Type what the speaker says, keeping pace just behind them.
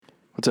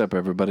What's up,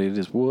 everybody? It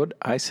is Wood.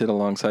 I sit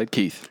alongside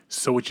Keith.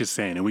 So what you're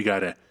saying, and we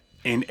got a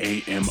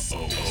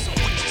NAMO.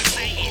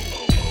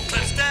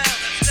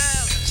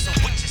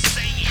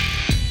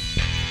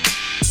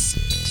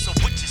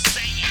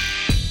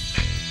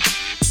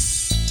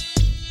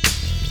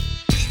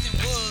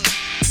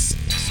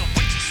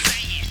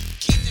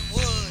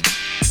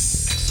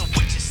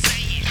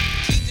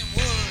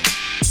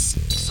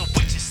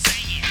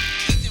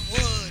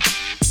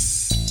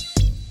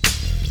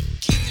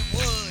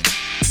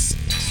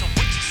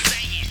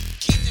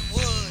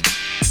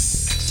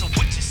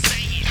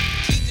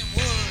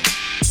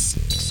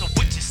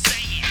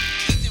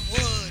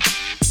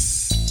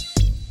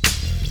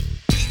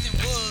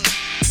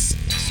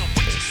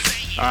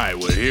 All right,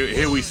 well,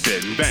 here we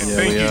sit. Thank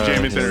you,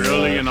 Jameson,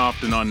 early and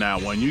often on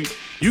that one.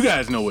 You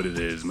guys know what it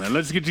is, man.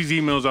 Let's get these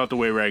emails out the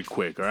way right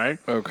quick, all right?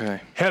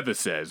 Okay. Heather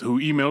says, who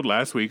emailed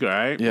last week, all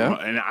right? Yeah.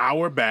 An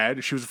hour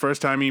bad. She was the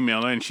first time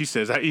emailer, and she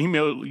says, I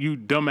emailed you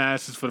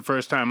dumbasses for the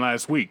first time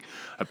last week.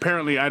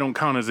 Apparently, I don't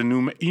count as a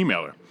new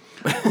emailer.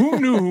 Who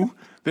knew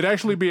there'd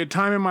actually be a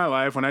time in my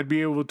life when I'd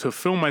be able to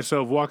film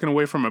myself walking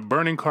away from a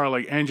burning car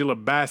like Angela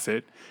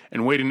Bassett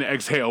and waiting to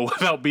exhale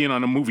without being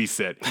on a movie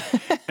set.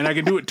 And I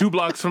can do it 2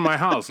 blocks from my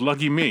house.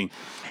 Lucky me.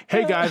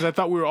 Hey, guys, I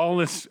thought we were all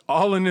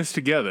in this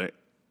together.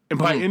 And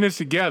by in this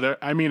together,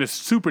 I mean a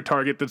super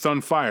target that's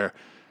on fire.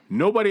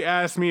 Nobody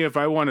asked me if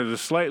I wanted a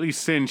slightly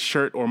singed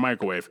shirt or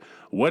microwave.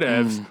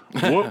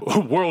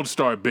 Whatevs. World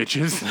star,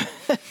 bitches.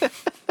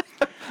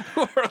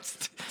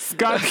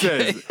 Scott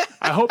says,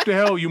 I hope to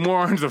hell you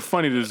morons are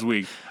funny this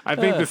week. I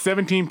think the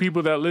 17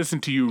 people that listen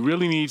to you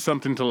really need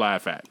something to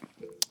laugh at.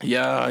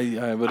 Yeah,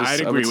 I would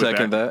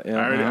second that.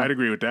 Yeah, I'd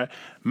agree with that.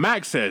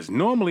 Max says,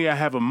 normally I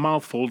have a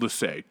mouthful to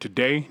say.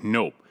 Today,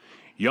 nope.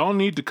 Y'all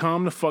need to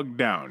calm the fuck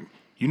down.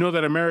 You know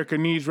what America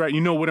needs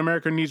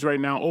right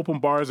now? Open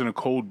bars and a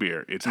cold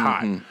beer. It's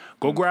hot.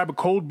 Go grab a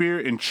cold beer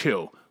and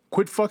chill.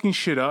 Quit fucking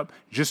shit up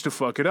just to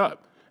fuck it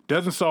up.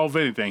 Doesn't solve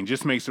anything,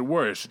 just makes it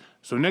worse.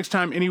 So next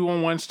time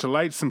anyone wants to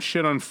light some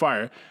shit on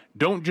fire,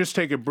 don't just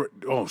take a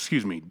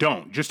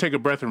don't just take a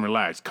breath and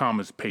relax.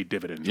 Commas pay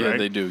dividends, yeah, right?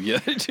 They do. Yeah,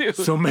 they do.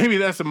 So maybe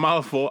that's a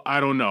mouthful. I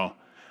don't know.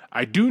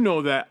 I do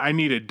know that I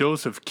need a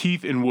dose of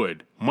Keith and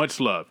Wood.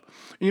 Much love.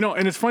 You know,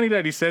 and it's funny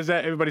that he says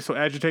that. Everybody's so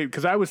agitated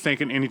because I was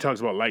thinking, and he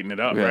talks about lighting it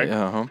up, right?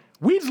 Uh-huh.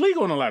 Weed's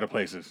legal in a lot of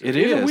places.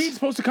 Isn't weed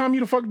supposed to calm you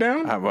the fuck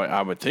down?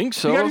 I would think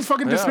so. You got these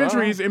fucking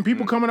dispensaries and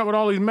people coming up with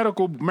all these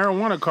medical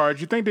marijuana cards.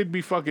 You think they'd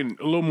be fucking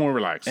a little more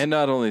relaxed. And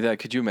not only that,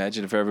 could you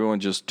imagine if everyone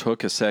just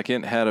took a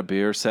second, had a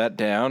beer, sat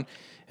down,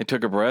 and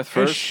took a breath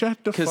first? And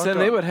shut the fuck up. Because then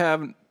they would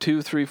have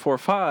 2, 3, 4,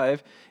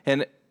 5,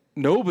 and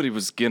nobody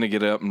was going to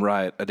get up and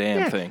riot a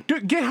damn thing.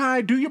 Get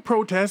high, do your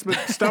protest, but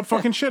stop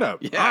fucking shit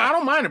up. I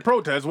don't mind a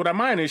protest. What I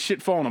mind is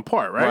shit falling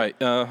apart, right?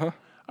 Right, uh-huh.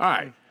 All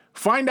right.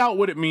 Find out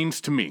what it means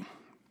to me.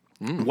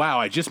 Wow,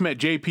 I just met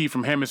JP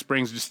from Hammer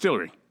Springs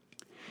Distillery.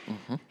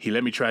 He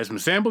let me try some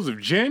samples of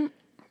gin,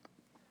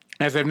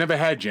 as I've never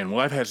had gin.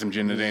 Well, I've had some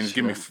gin today, and it's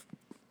giving me...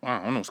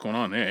 I don't know what's going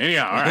on there.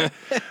 Anyhow, all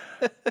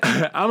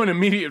right. I'm an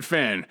immediate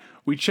fan.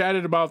 We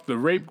chatted about the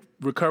rape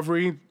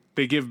recovery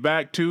they give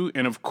back to,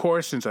 and of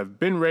course, since I've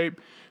been raped,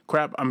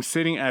 crap, I'm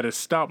sitting at a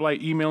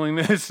stoplight emailing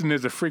this, and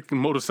there's a freaking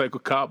motorcycle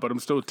cop, but I'm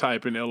still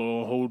typing,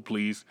 LOL, hold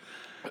please.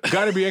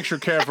 Gotta be extra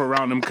careful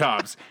around them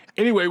cops.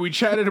 Anyway, we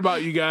chatted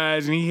about you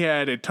guys, and he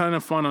had a ton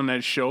of fun on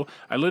that show.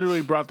 I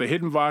literally brought the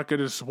hidden vodka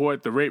to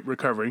support the rape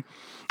recovery.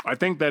 I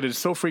think that is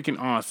so freaking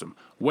awesome.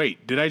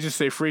 Wait, did I just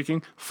say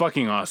freaking?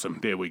 Fucking awesome.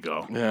 There we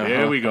go.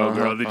 There we go,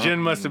 girl. The gin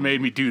must have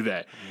made me do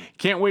that.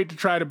 Can't wait to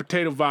try the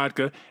potato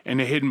vodka and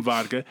the hidden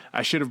vodka.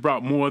 I should have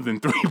brought more than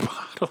 3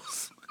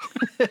 bottles.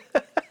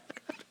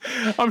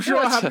 I'm sure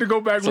I'll have to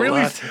go back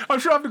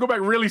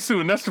really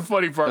soon. That's the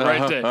funny part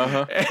right there.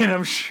 And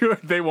I'm sure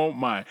they won't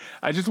mind.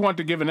 I just want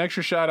to give an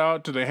extra shout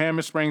out to the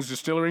Hammer Springs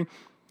Distillery.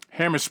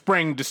 Hammer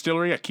Spring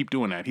Distillery. I keep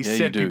doing that. He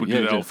said people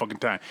do that all fucking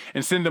time.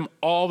 And send them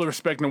all the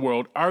respect in the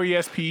world.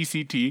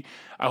 RESPECT.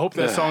 I hope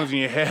that song's in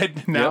your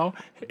head now.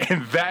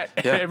 And that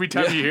every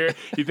time you hear it,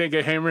 you think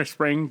of Hammer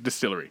Spring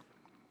Distillery.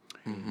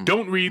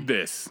 Don't read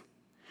this.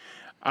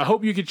 I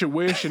hope you get your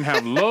wish and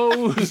have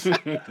loads.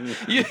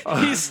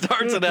 He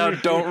starts it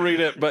out, don't read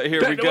it, but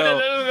here we go.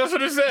 That's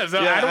what it says.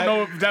 I don't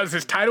know if that was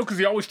his title because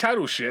he always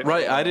titles shit.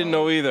 Right, I didn't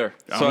know either.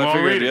 So I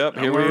figured,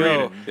 here we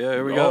go. Yeah,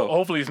 here we go.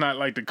 Hopefully it's not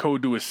like the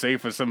code to his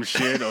safe or some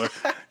shit or,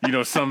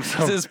 some. It's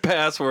his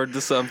password to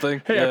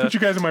something. Hey, I put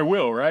you guys in my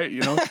will, right?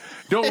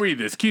 Don't read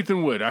this. Keith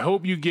and Wood, I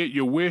hope you get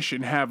your wish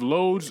and have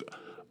loads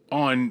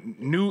on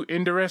new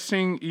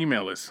interesting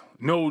emailers.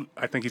 No,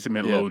 I think he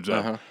meant loads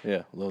up.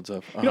 Yeah, loads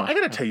up. I got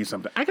to tell you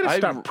something. I got to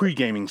stop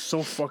pre-gaming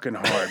so fucking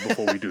hard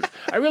before we do this.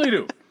 I really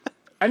do.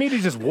 I need to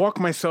just walk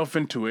myself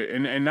into it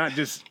and not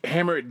just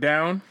hammer it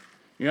down.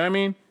 You know what I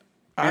mean?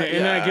 And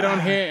then I get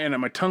on here and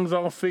my tongue's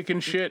all thick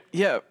and shit.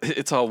 Yeah,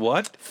 it's all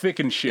what? Thick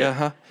and shit.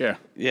 Yeah.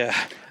 Yeah.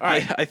 All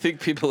right. I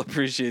think people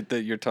appreciate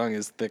that your tongue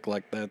is thick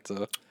like that.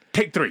 So.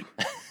 Take 3.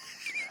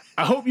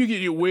 I hope you get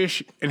your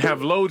wish and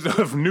have loads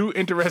of new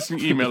interesting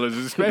emailers,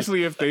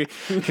 especially if they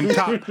can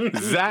top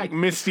Zach,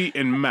 Misty,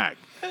 and Mac.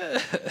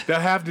 They'll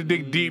have to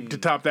dig deep to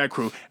top that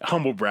crew.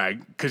 Humble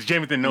brag, because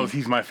Jamathan knows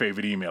he's my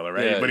favorite emailer,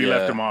 right? Yeah, but he yeah.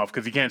 left him off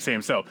because he can't say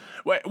himself.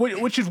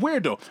 Which is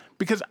weird, though,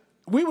 because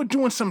we were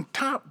doing some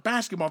top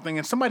basketball thing,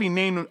 and somebody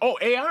named him,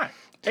 AI.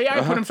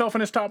 AI put himself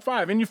in his top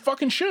 5, and you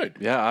fucking should.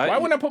 Yeah, Why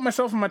wouldn't I put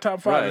myself in my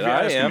top 5? Right, if you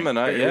I ask am, me? and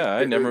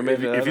I never made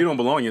that. If you don't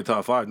belong in your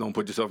top 5, don't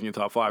put yourself in your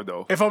top 5,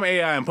 though. If I'm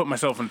AI and put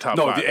myself in the top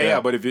No, 5. if you're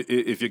AI, but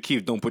if you're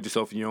Keith, don't put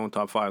yourself in your own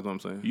top 5, is what I'm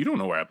saying. You don't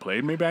know where I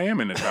played. Maybe I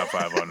am in the top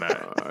 5 on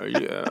that.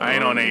 Yeah. I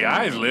ain't on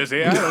AI's list.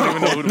 AI don't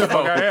even know who the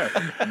fuck I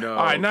am. No.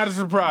 All right, not a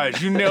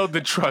surprise. You nailed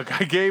the truck.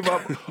 I gave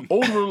up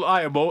Old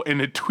Reliable in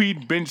the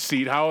tweed bench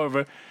seat.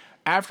 However,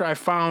 after I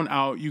found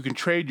out you can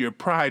trade your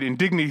pride and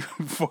dignity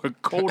for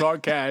cold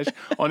hard cash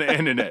on the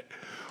internet.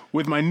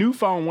 With my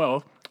newfound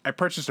wealth, I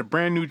purchased a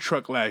brand new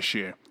truck last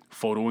year,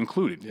 photo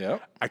included.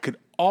 Yep. I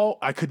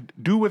could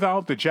do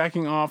without the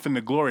jacking off in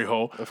the glory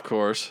hole. Of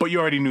course. But you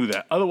already knew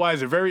that.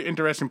 Otherwise, a very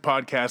interesting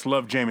podcast.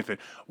 Love Jamathan.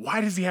 Why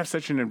does he have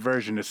such an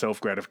aversion to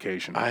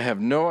self-gratification? I have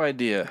no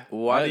idea.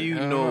 Why do you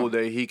know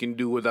that he can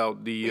do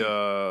without the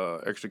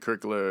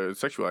extracurricular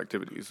sexual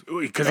activities?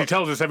 Because he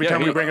tells us every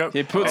time we bring up.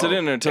 He puts it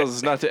in there and tells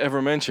us not to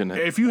ever mention it.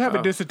 If you have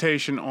a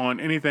dissertation on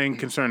anything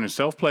concerning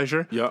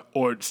self-pleasure Yeah.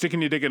 or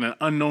sticking your dick in an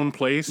unknown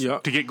place Yeah.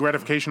 to get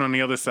gratification on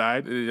the other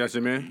side That's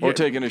it, man. Or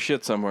taking a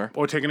shit somewhere.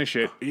 or taking a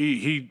shit,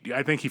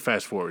 I think he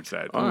fast forwards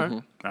that. All right.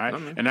 All right?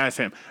 And that's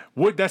him.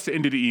 That's the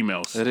end of the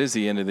emails. That is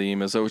the end of the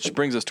emails, which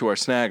brings us to our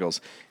Snaggles.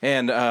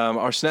 And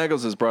our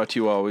Snaggles is brought to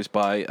you always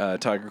by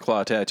Tiger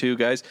Claw Tattoo,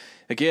 guys.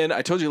 Again,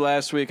 I told you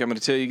last week, I'm going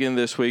to tell you again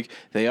this week,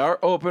 they are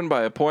open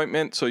by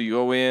appointment, so you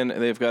go in,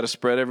 and they've got to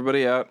spread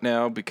everybody out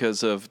now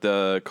because of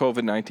the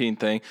COVID-19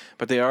 thing,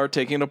 but they are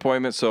taking an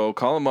appointment, so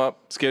call them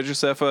up, schedule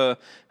yourself an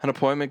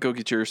appointment, go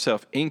get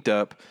yourself inked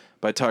up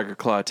by Tiger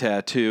Claw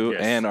Tattoo,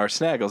 Yes. and our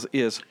Snaggles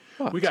is...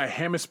 what? We got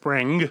Hammer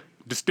Spring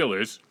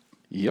Distillers,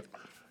 Yep.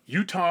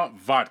 Utah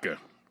vodka.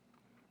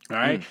 All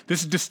right?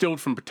 This is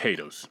distilled from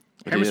potatoes.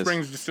 Hammer is.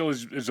 Springs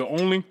Distillers is the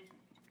only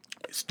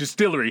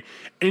distillery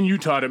in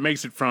Utah that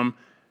makes it from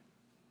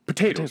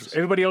potatoes.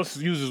 Everybody else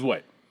uses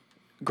what?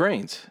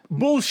 Grains.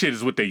 Bullshit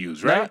is what they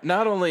use, right?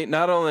 Not only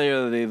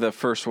are they the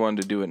first one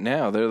to do it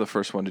now, they're the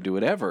first one to do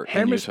it ever. in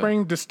Hammer Utah.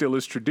 Spring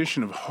Distillers'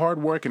 tradition of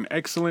hard work and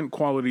excellent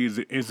quality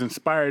is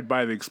inspired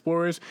by the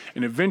explorers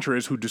and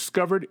adventurers who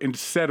discovered and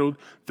settled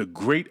the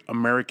great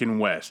American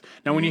West.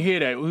 Now, when you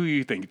hear that, who do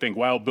you think? You think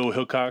Wild Bill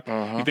Hickok?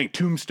 You think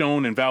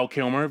Tombstone and Val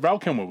Kilmer? Val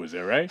Kilmer was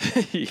there, right?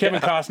 Kevin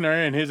Costner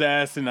and his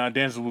ass in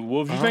Dances with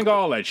Wolves. You think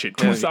all that shit.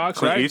 Two Socks,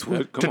 Clint right?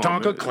 Eastwood. Come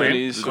on, Tatanka, man. Clint,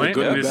 Eastwood.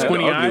 Clint, and his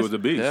squinty Ugly eyes. was a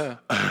beast.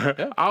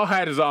 Yeah. Our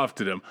hat is off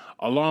to them,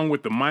 along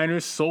with the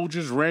miners,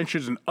 soldiers,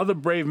 ranchers, and other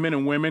brave men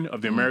and women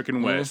of the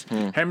American West.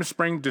 Hammer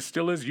Spring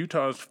Distillers,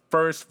 Utah's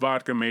first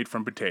vodka made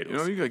from potatoes. You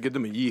know, you gotta give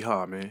them a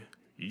yeehaw, man.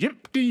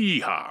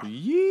 Yip-de-yeehaw.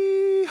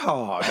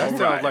 Yeehaw. That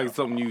sounds right. like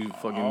something you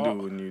fucking do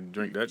when you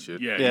drink that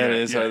shit. Yeah, Yeah,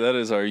 that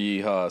is our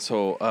yeehaw.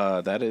 So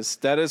that is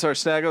our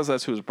Snaggles.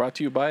 That's who's brought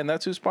to you by, and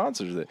that's who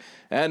sponsors it.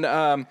 And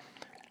I'm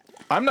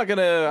not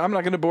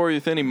gonna bore you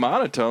with any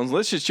monotones.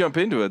 Let's just jump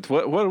into it.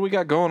 What do we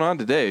got going on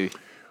today?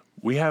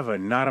 We have a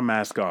Not a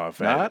Mask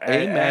Off. Not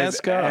a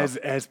Mask Off.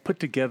 As put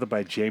together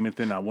by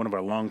Jamathan, one of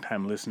our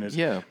longtime listeners.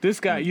 Yeah. This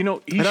guy,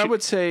 I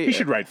would say- he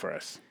should write for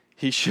us.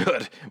 He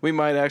should. We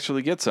might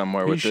actually get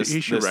somewhere with this. he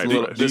should this write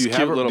little, for us. this Do you cute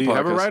have little do you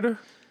have a podcast. writer?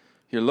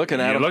 You're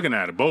looking at You're him. looking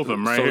at it, both of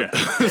them right here.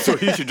 So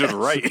he should just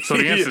write. So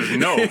the answer is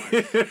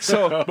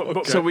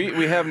no. So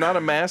we have Not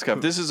a Mask Off.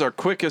 This is our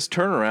quickest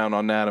turnaround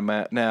on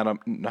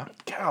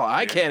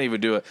I can't even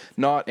do it.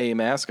 Not a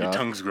Mask Off.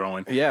 Tongue's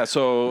growing. Yeah.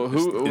 So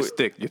who? It's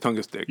thick. Your tongue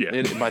is thick. Yeah.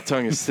 My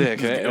tongue is thick.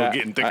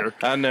 getting thicker.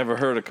 I never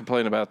heard a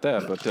complaint about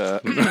that. But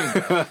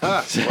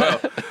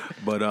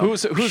But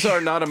who's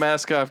our Not a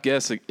Mask Off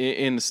guest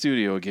in the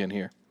studio again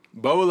here?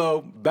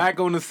 Bolo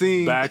back on the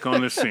scene. Back on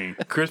the scene.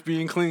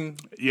 Crispy and clean.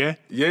 Yeah?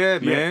 Yeah,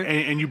 man.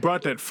 And you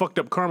brought that fucked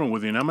up karma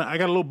with you. And I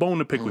got a little bone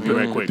to pick with you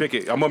right quick. Pick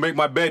it. I'm gonna make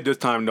my bed this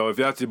time though. If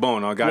that's your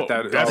bone, I got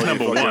Well, that. that's already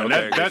number fucking- one.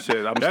 okay, That's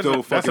shit. I'm a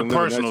still fucking living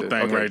personal that thing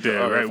shit. Okay, right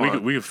there, all right?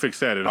 fine. We can fix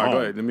that at All right, home.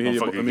 go ahead. Let me hear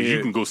your- Motherfucker, let me 'cause hear-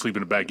 you can go sleep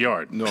in the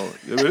backyard. No,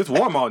 it's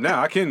warm out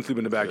now. I can sleep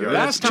in the backyard.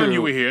 Last time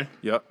you were here,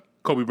 Yep.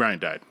 Kobe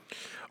Bryant died.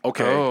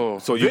 Okay. Oh.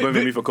 So you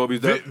blaming me for Kobe's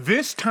death?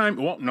 This time,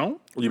 well,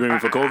 no. You blaming me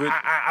for COVID?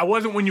 I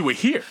wasn't when you were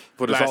here.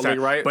 For the last Salt Lake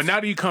time. riots? But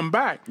now that you come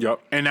back, Yep.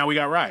 and now we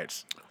got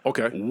riots.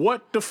 Okay.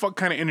 What the fuck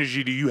kind of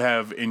energy do you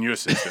have in your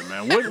system,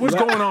 man? What's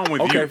going on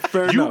with Okay, you?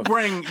 fair you enough.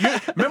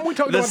 Remember we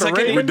talked The about second-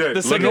 the Raven, we did.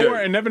 The second- Lenore,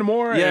 and Nevin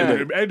Moore, Yeah.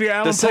 and Eddie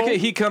Allen The second Poe?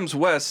 he comes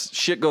west,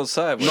 shit goes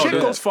sideways. Shit Yeah.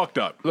 goes fucked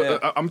up.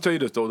 Look, I'm gonna tell you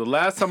this though. The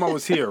last time I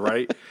was here,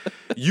 right,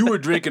 you were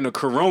drinking a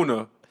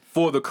Corona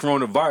for the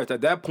coronavirus.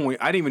 At that point,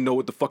 I didn't even know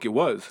what the fuck it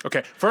was.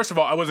 Okay, first of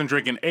all, I wasn't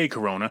drinking a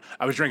Corona.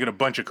 I was drinking a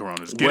bunch of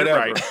Coronas. Get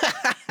Whatever. it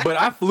right. But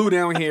I flew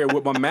down here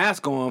with my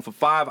mask on for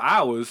 5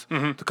 hours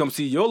to come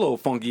see your little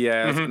funky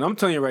ass, and I'm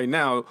telling you right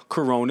now,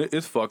 Corona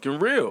is fucking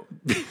real.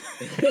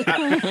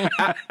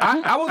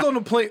 I was on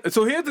the plane.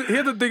 So here's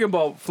the thing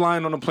about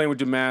flying on a plane with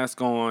your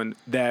mask on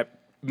that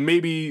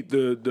maybe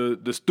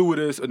the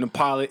stewardess and the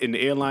pilot and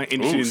the airline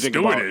industry didn't think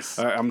about it.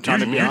 Stewardess. I'm trying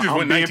to be. You just I'm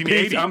went being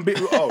 1980.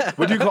 PC.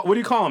 What do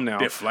you call them now?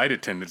 They're flight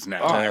attendants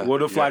now. All right, well,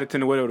 the flight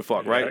attendant, whatever the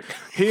fuck, right? Yeah.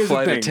 Here's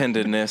Flight the thing.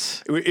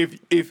 attendantness.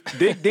 If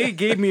they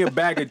gave me a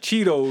bag of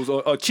Cheetos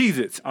or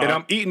Cheez-Its and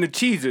I'm eating the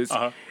Cheez-Its,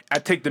 I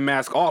take the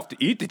mask off to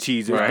eat the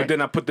Cheez-Its, Right. but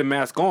then I put the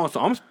mask on.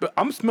 So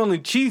I'm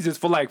smelling Cheez-Its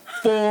for like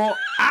 4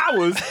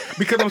 hours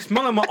because I'm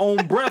smelling my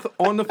own breath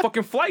on the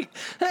fucking flight.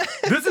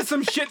 This is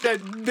some shit that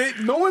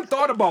no one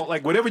thought about.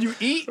 Like whatever you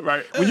eat,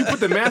 Right. when you put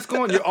the mask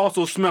on, you're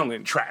also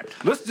smelling. Trapped.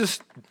 Let's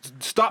just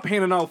stop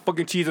handing out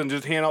fucking cheese and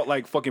just hand out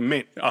like fucking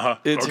mint.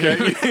 It's,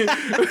 Okay.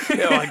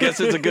 yeah, well, I guess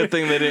it's a good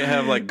thing they didn't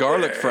have like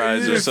garlic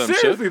fries or some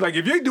Seriously, shit. like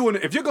if you're going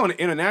to an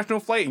international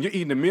flight and you're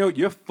eating a meal,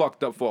 you're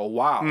fucked up for a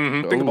while.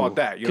 Think about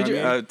that. You know Could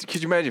what I mean?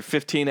 you imagine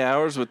 15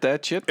 hours with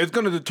that shit? It's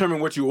gonna determine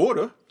what you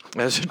order.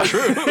 That's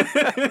true.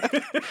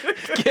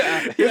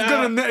 yeah.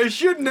 It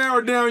should narrow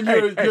down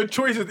your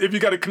choices if you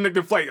got a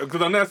connected flight.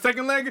 Because on that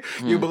second leg,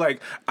 you'll be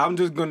like, I'm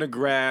just gonna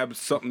grab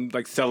something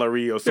like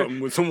celery or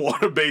something with some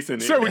water base in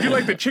it. Sir, would you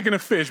like the chicken or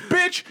fish?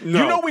 Bitch,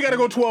 No. you know we gotta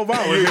go 12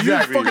 hours.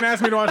 Exactly. You fucking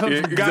asked me to order some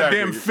Exactly.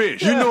 goddamn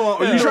fish. You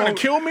know, you trying to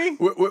kill me?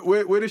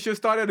 Where this shit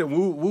started in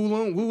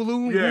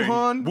Wuhan, Yeah,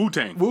 Wuhan,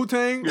 Wu-Tang.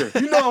 Wu-Tang.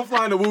 You know I'm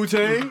flying to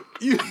Wu-Tang.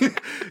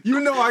 You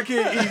know I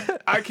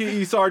can't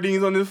eat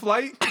sardines on this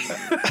flight.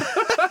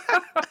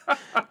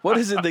 What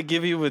is it they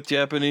give you with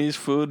Japanese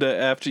food that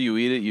after you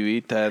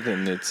eat that,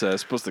 and it's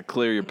supposed to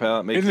clear your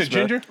palate? Make Isn't you it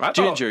smell- ginger? I thought-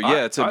 Ginger,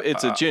 yeah,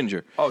 it's a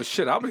ginger. Oh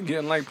shit! I've been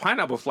getting like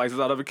pineapple slices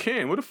out of a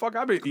can. What the fuck?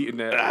 I've been eating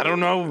that. I don't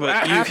know, but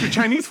After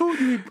Chinese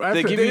food,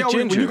 They give you When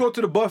ginger. you go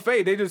to the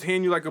buffet, they just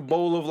hand you like a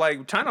bowl of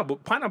like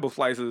pineapple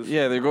slices.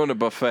 yeah, they're going to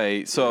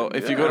buffet. So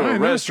if you go to I a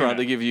never restaurant, seen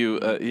they give you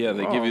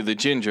give you the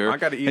ginger. I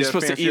gotta eat It's at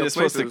supposed to fancier It's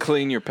supposed to places.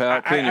 clean your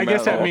palate, clean your I guess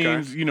mouth. that Okay.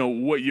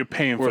 means what you're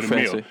paying for We're the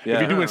fancy, meal. yeah. If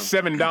you're doing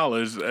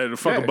 $7 at a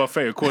fucking Yeah.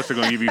 buffet, of course they're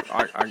gonna give you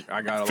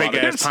I got a fake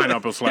lot of ass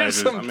pineapple Here's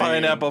slices. some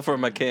pineapple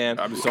from a can.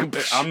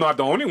 I'm not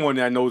the only one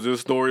that knows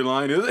this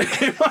storyline, is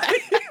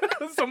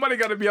it? Somebody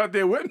got to be out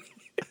there with me.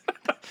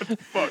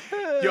 Fuck.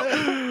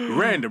 Yo,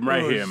 random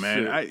right here,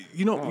 man. shit.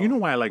 You know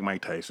why I like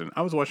Mike Tyson?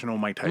 I was watching old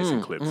Mike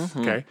Tyson clips,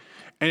 okay?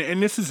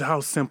 And this is how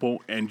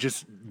simple and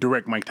just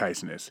direct Mike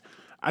Tyson is.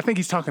 I think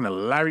he's talking to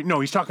Larry. No,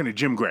 he's talking to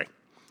Jim Gray.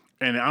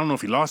 And I don't know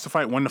if he lost the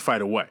fight, won the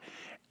fight, or what.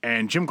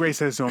 And Jim Gray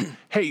says to him,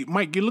 "Hey,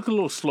 Mike, you look a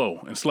little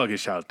slow and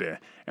sluggish out there."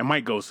 And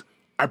Mike goes,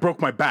 "I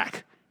broke my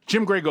back."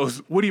 Jim Gray goes,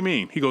 "What do you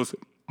mean?" He goes,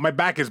 "My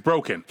back is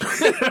broken."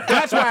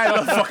 That's why I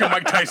love fucking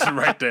Mike Tyson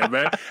right there,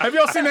 man. Have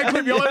y'all seen that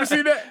clip? Y'all ever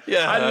seen that?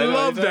 Yeah, I I know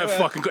love what you're that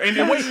talking fucking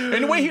clip.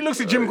 And the way he looks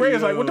at Jim Gray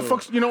is like, what the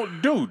fuck's,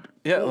 dude?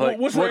 Yeah, like,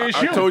 what's the I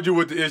issue? told you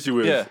what the issue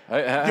is. Yeah,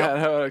 I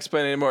don't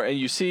explain it anymore. And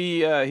you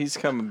see, he's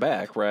coming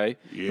back, right?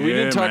 we Yeah,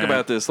 didn't talk man.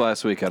 about this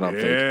last week, I don't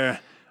think, Yeah.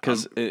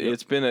 because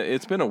it's been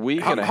a week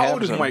How, and a how half.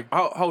 old is or something.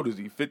 Mike? How old is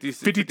he? 50,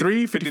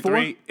 53, 54?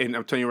 53? And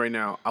I'm telling you right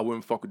now, I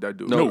wouldn't fuck with that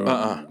dude. No,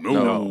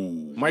 No.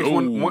 Mike's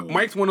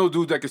Mike's one of those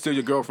dudes that can steal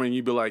your girlfriend. And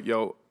you'd be like,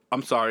 "Yo,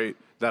 I'm sorry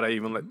that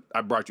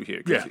I brought you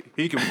here." 'Cause Yeah.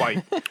 he can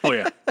fight. Oh,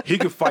 yeah. He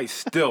can fight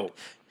still.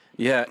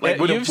 Yeah, Like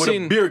with, you've a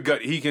seen beer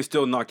gut, he can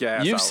still knock your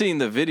ass out. you've seen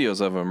the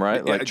videos of him,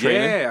 right? Like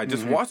training. Yeah, I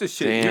just watched this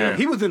shit. Damn. Yeah,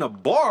 he was in a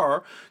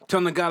bar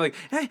telling the guy like,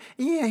 "Hey,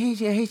 yeah, he's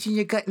in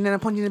your gut, and then I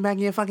punch you in the back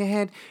of your fucking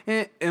head."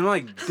 And I'm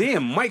like,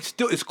 damn, Mike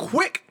still is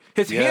quick.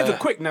 His hands Yeah. are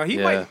quick. Now he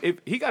Yeah. might, if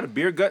he got a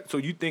beer gut, so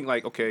you think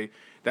like, okay,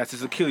 that's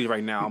his Achilles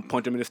right now. I'm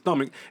punching him in the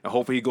stomach, and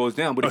hopefully he goes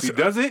down. But if he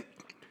doesn't,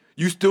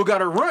 you still got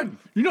to run.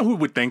 You know who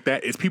would think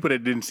that? It's people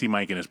that didn't see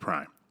Mike in his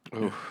prime. You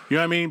know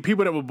what I mean?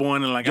 People that were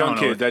born in like, I Young don't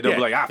know, kids that don't yeah.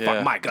 be like, Yeah.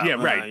 fuck Mike up. Yeah,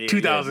 right.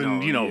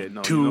 2000,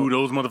 two,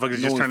 those motherfuckers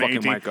just one's turned fucking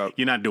 18. Mike up.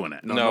 You're not doing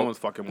that. No one's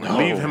fucking Mike.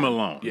 Leave him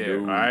alone. Yeah, all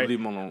right? leave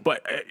him alone.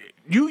 But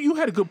you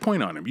had a good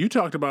point on him. You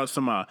talked about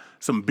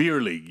some beer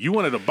league. You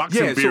wanted a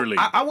boxing beer league.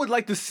 I would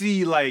like to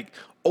see like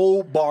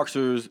old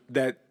boxers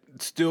that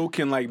still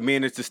can like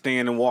manage to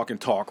stand and walk and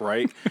talk,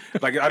 right?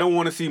 Like I don't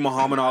want to see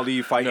Muhammad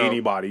Ali fight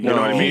anybody. You know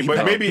what I mean?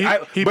 But maybe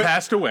he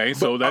passed away,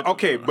 so that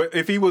okay. But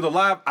if he was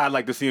alive, I'd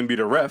like to see him be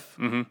the ref.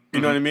 You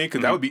know what I mean?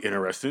 Because that would be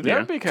interesting.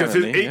 That'd be Because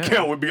kinda his neat, 8 yeah.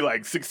 count would be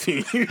like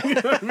 16. You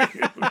know what I mean?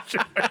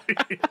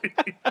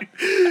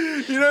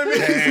 You know what I mean?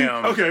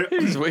 Damn. Okay.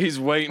 He's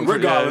waiting.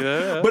 Regardless,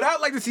 For, yeah. but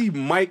I'd like to see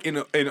Mike in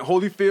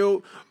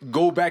Holyfield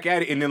go back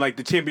at it, and then like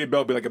the champion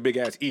belt be like a big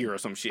ass ear or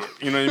some shit.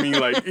 You know what I mean?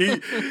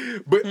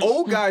 Like, but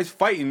old guys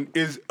fighting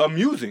is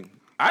amusing.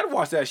 I'd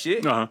watch that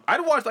shit. Uh-huh.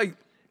 I'd watch like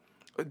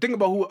think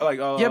about who like.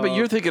 Yeah, but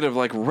you're thinking of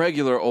like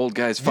regular old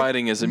guys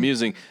fighting as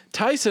amusing.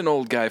 Tyson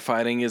old guy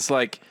fighting is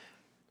like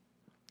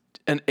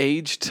an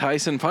aged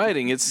Tyson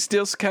fighting. It's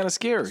still kind of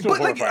scary. But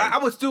like, horrifying. I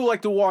would still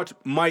like to watch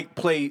Mike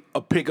play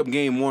a pickup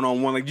game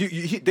 1-on-1.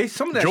 Like they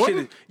some of that Jordan?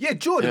 shit. Yeah,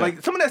 Jordan. Yeah.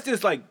 Like some of that's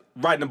just like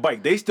riding a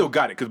bike. They still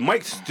got it because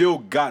Mike still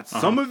got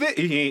some of it.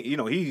 He ain't,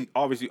 he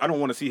obviously. I don't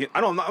want to see him.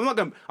 I'm not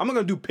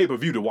gonna do pay per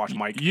view to watch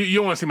Mike. you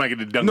don't want to see Mike at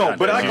the dunk No, contest.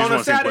 but like You just on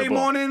wanna a see him play Saturday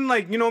ball. morning,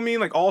 like you know what I mean,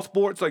 like all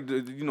sports, like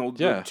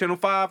Yeah. Channel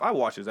 5, I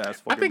watch his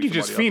ass. I think he's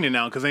just fiending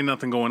now because ain't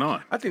nothing going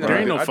on. I think there that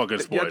ain't might no be- fucking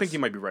sports. Yeah, I think you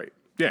might be right.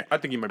 Yeah, I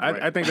think you might be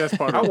right. I think that's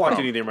part of I'll the watch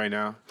problem. anything right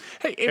now.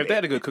 Hey, If they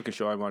had a good cooking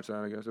show, I'd watch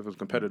that, I guess, if it was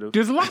competitive.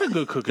 there's a lot of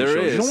good cooking There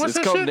shows. is. You don't watch It's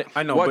that called shit?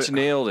 I know, Watch but-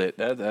 Nailed It.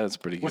 That's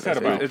pretty good. What's that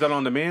about? Is that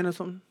on demand or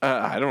something?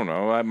 I don't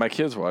know. My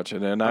kids watch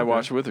it, and I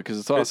watch it with it because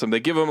it's awesome. They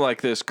give them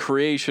like this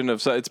creation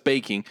of it's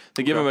baking.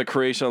 They give them a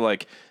creation of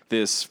like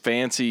this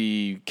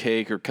fancy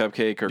cake or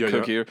cupcake or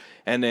cookie,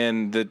 and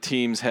then the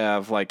teams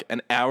have like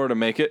an hour to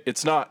make it.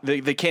 It's not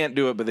they can't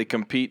do it, but they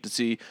compete to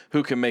see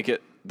who can make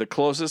it the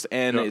closest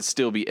and it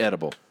still be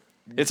edible.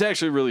 It's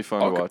actually really fun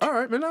to watch. All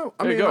right, man.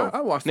 I you go. I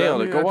watched that.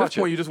 Nailed it. Go at watch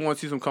this point, it. you just want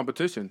to see some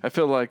competition. I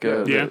feel like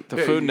Yeah. the Yeah, Food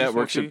you just Network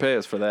wanna should see- pay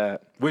us for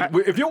that.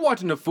 If you're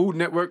watching the Food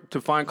Network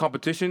to find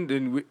competition,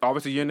 then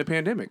obviously you're in the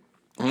pandemic.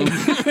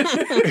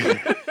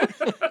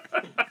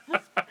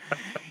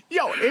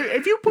 Yo,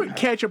 if you put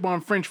ketchup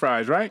on French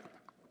fries, right,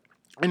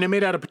 and they're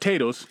made out of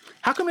potatoes,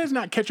 how come there's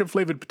not ketchup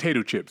flavored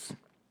potato chips?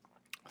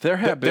 There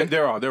have been.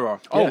 There are.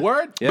 Oh,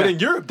 word? Yeah. But in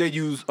Europe, they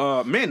use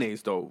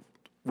mayonnaise though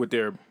with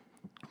their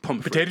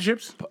pommes frites. Potato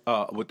chips?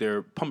 With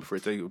their pommes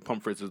frites.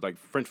 Pommes frites is like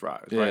French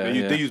fries, Yeah, right?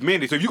 yeah. They use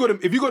mayonnaise. So if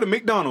you go to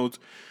McDonald's,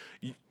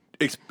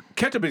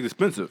 ketchup is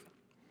expensive,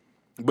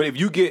 but if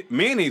you get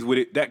mayonnaise with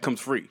it, that comes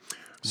free.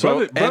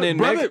 So Brother- in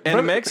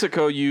brother-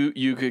 Mexico,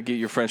 you could get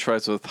your French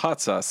fries with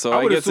hot sauce. So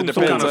I would guess it assume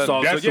some depends kind of on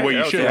sauce. That's the way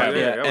you should have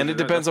it. and it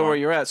depends on where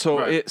you're at. So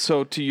Right.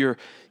 so to your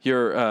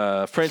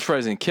French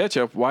fries and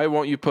ketchup, why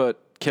won't you put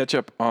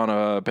ketchup on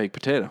a baked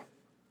potato?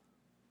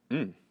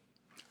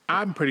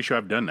 I'm pretty sure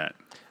I've done that.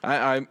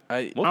 I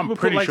Most I'm people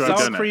pretty put like sure I've sour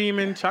done that. cream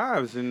and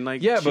chives and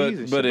like yeah, cheese and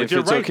shit. but if you're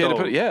it's right, okay to though.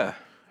 put it,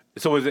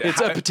 So is it? It's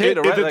a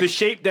potato, Is right? it Like- the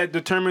shape that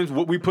determines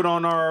what we put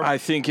on our I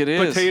think it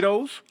is.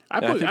 potatoes? I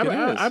think it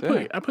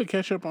is, I put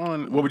ketchup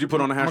on. What would you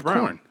put on a hash my brown?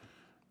 corn.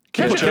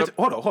 Ketchup.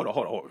 Hold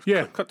on.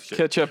 Yeah. Cut the shit.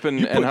 Ketchup and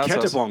You put and hot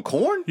ketchup sauce. on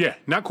corn? Yeah,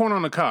 not corn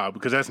on the cob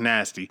because that's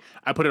nasty.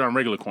 I put it on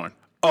regular corn.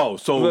 Oh,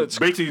 so That's-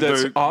 basically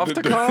that's off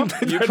the cob?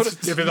 You put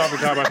it- If it's off the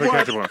cob, I put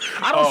ketchup on.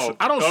 I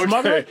don't okay.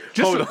 smother it.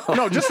 Just Hold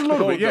on. just a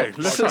little bit. Yeah, Hold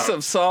let's So talk.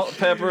 some salt,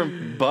 pepper,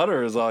 and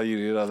butter is all you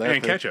need on that.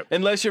 And thing. ketchup.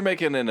 Unless you're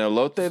making an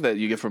elote that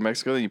you get from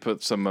Mexico, then you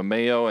put some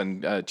mayo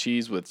and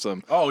cheese with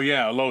some. Oh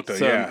yeah, elota.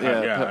 So, Yeah,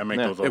 I make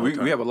yeah. those all Yeah, the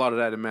time. we have a lot of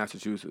that in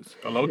Massachusetts.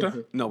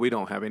 elota. No, we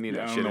don't have any of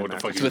that I don't shit. know in what the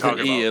fuck Massachusetts. you're With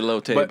an talking E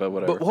about. elote, but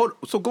whatever. But hold.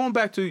 So going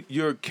back to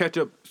your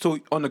ketchup, so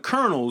on the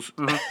kernels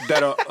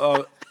that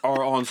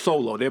are on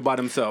solo, they're by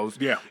themselves.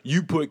 Yeah.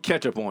 You put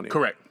ketchup on it.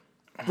 Correct.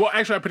 Well,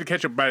 actually, I put the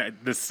ketchup by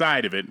the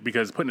side of it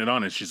because putting it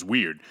on is just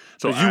weird.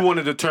 So You want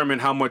to determine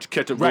how much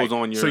ketchup goes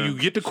on your. So you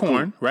get the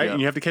corn, right? Yeah. And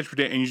you have the ketchup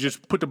there, and you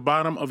just put the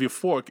bottom of your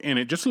fork in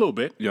it just a little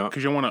bit. Yeah.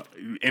 Because you want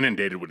to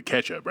inundate it with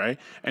ketchup, right?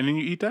 And then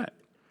you eat that.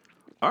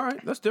 All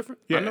right, that's different.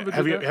 Yeah. I never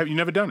Have did you that. have you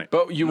never done it?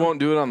 But you won't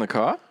do it on the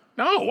cob?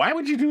 No. Why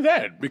would you do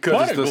that? Because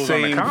Butter it's the goes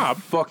same on the cob.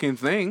 fucking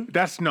thing.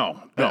 That's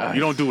no. You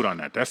don't do it on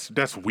that.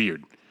 That's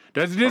weird.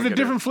 There's a get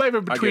different it.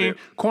 flavor get between it.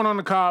 corn on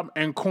the cob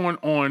and corn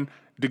on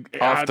the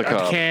Off the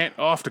cob. can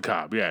off the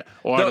cob. Yeah.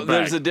 Or No, on the bag.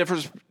 there's a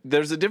difference.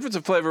 There's a difference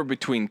of flavor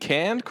between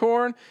canned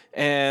corn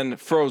and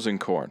frozen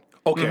corn.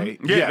 Okay.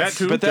 Yeah, yes. that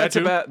too. But that's that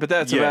too.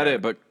 about Yeah. about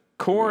it. But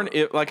corn,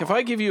 like if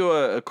I give you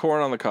a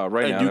corn on the cob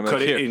right And now, you I'm like,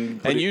 cut it here,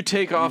 and put and it- you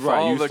take off right,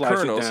 all you the slice it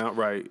kernels, down,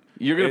 right.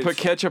 you're gonna put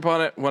It's- ketchup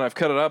on it when I've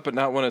cut it up, but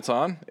not when it's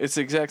on. It's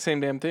the exact same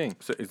damn thing.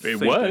 it's the It same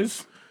was.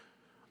 thing.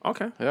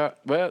 Okay. Yeah,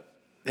 well,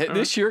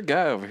 this your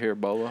guy over here,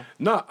 Bolo.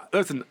 No,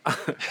 listen.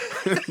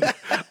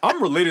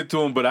 I'm related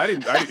to him, but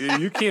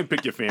you can't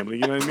pick your family.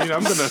 You know what I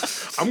mean?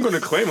 I'm gonna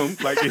claim him.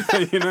 Like you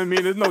know what I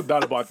mean? There's no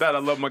doubt about that. I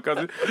love my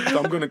cousin, so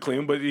I'm gonna claim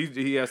him. But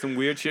he has some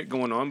weird shit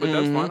going on. But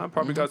that's fine. I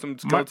probably got some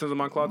skeletons in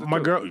my closet. My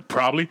too. girl,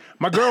 probably.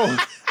 My girl.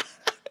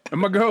 And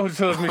my girl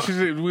tells me, she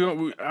said,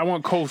 I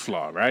want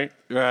coleslaw, right?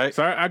 Right.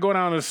 So I go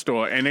down to the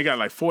store, and they got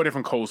like 4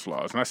 different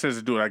coleslaws. And I says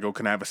to dude, I go,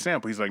 can I have a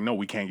sample? He's like, no,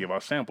 we can't give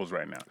out samples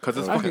right now. Because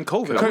it's fucking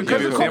COVID. Because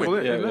Give you a of sample.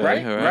 COVID. Yeah,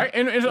 Right? right. Right?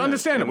 And it's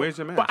understandable. And where's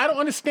your mask? But I don't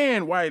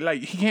understand why,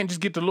 like, he can't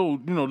just get the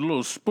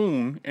little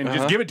spoon and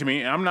just give it to me,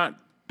 and I'm not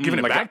giving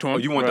it Like back to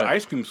him. You want the Right.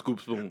 ice cream scoop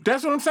spoon?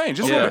 That's what I'm saying.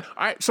 Just Yeah. a little bit.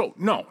 All right, so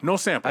no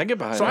sample. I get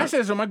behind So I that.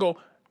 says to him, I go,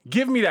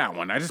 give me that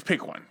one. I just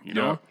pick one, you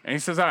know? Yeah. And he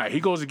says, all right.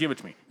 He goes to give it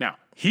to me. Now,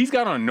 he's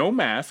got on no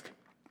mask.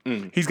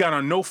 He's got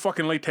on no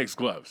fucking latex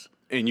gloves.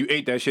 And you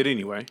ate that shit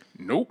anyway.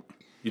 Nope.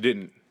 You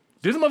didn't.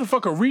 This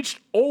motherfucker reached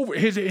over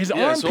his his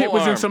armpit whole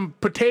was in arm. some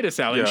potato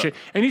salad and Yeah. shit,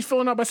 and he's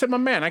filling up. I said, "My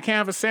man, I can't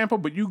have a sample,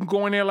 but you can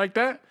go in there like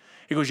that."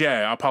 He goes,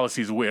 "Yeah, our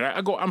policy is weird."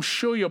 I go, "I'm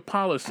sure your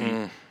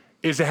policy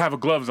is to have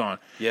gloves on."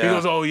 Yeah. He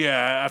goes, "Oh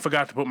yeah, I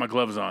forgot to put my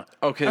gloves on."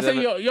 Okay, I said,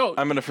 then "Yo,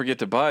 I'm gonna forget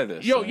to buy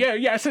this. yo, then.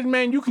 yeah." I said,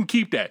 "Man, you can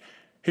keep that."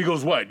 He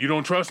goes, "What? You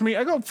don't trust me?"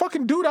 I go,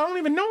 "Fucking dude, I don't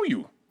even know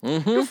you.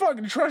 You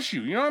fucking trust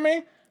you. You know what I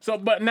mean?" So,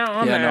 but now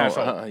I'm an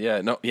asshole.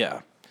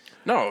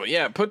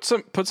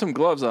 Put some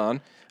gloves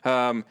on.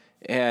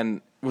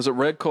 And was it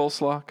red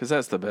coleslaw? Because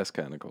that's the best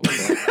kind of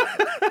coleslaw.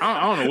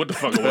 I don't know what the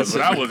fuck it was,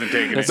 but I wasn't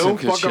taking it. some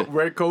Don't good fuck shit. up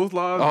red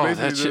coleslaw. Oh, basically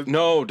that shit! just-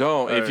 No,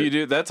 don't. If you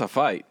do, that's a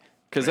fight.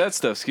 Because that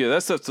stuff's good.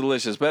 That stuff's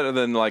delicious. Better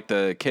than like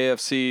the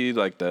KFC,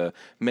 like the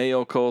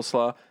mayo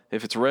coleslaw.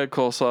 If it's red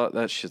coleslaw,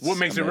 that shit's What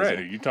makes it amazing. red?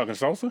 Are you talking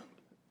salsa?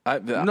 I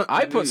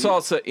put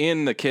salsa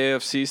in the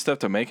KFC stuff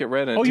to make it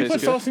red, and Oh, it you tastes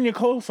put good. salsa in your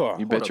coleslaw.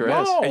 You bet your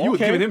ass. Oh, And you was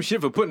okay. giving him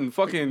shit for putting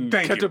fucking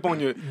Thank ketchup you. on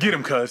your. Get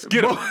him, cuz.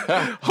 Get him.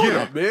 Hold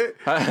up, man.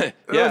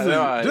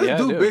 Just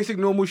do basic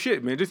normal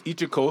shit, man. Just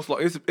eat your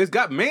coleslaw. It's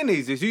got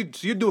mayonnaise.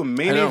 You're doing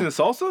mayonnaise and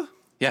salsa?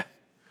 Yeah,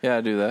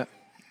 I do that.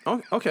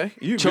 Oh, okay.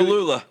 You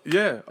Cholula. Really,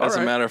 yeah. As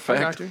a matter of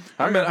fact,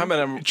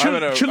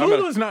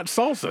 Cholula is not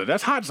salsa.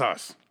 That's hot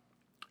sauce.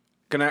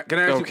 Can I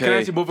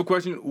ask you both a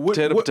question? What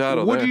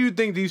do you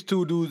think these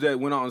two dudes that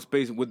went out in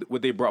space,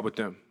 what they brought with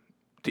them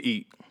to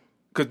eat?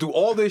 Because through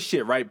all this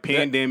shit, right?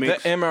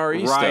 Pandemics, the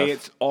MRE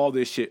riots, stuff. all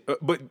this shit.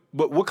 But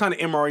what kind of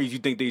MREs you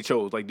think they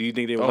chose? Like, do you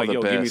think they were like, the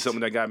yo, give me best.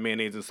 something that got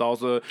mayonnaise and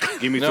salsa?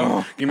 Give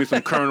me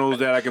some kernels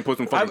that I can put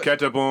some fucking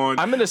ketchup on.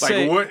 I'm gonna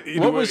say,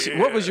 what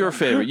was your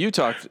favorite? You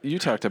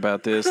talked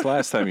about this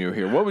last time you were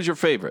here. What was your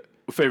favorite?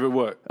 Favorite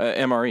what?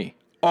 MRE.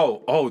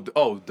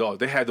 Dog.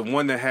 They had the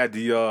one that had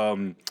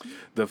the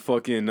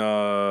fucking.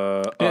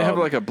 Did it have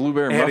like a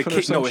blueberry had muffin a cake,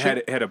 or something? No,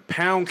 it had a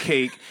pound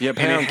cake. Yeah,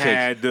 pound and it cake.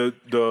 had the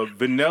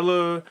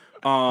vanilla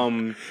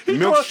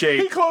milkshake.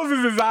 He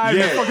closes his eyes.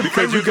 Yeah,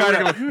 because you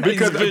gotta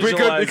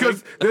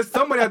because there's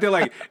somebody out there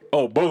like,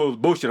 oh, Bolo's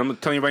bullshit. I'm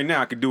telling you right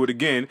now, I can do it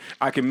again.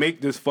 I can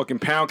make this fucking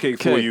pound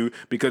cake for you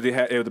because it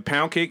was the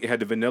pound cake. It had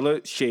the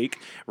vanilla shake,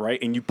 right?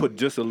 And you put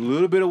just a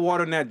little bit of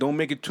water in that. Don't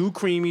make it too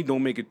creamy.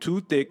 Don't make it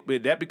too thick.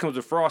 But that becomes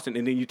a frosting,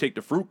 and then you take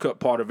the fruit cup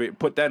part of it,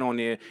 put that on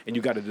there, and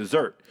you got a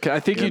dessert. I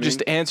think you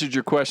just answered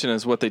your question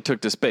as what they took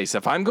to space.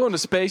 If I'm going to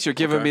space, you're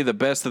giving me the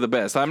best of the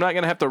best. I'm not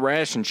gonna have to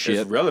ration shit.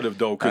 It's relative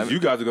though, because you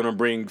guys are gonna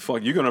bring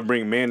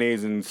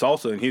mayonnaise and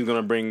salsa, and he's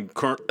gonna bring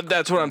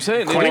That's what I'm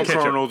saying. corn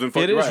kernels and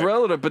It is right.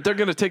 relative, but they're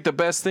going to take the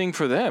best thing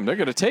for them. They're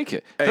going to take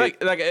it. Hey.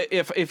 Like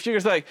if you're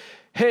just like,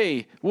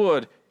 hey,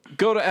 Wood,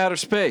 go to outer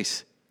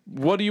space.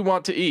 What do you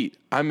want to eat?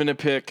 I'm going to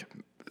pick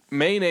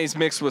mayonnaise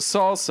mixed with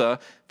salsa,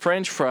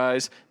 French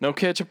fries, no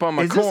ketchup on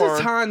my corn. Is this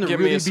a time to give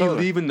me really a be soda.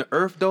 leaving the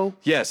earth though?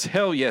 Yes,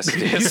 hell yes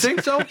it is. You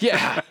think so?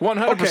 Yeah,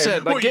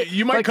 100%. Well,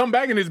 you might come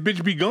back and this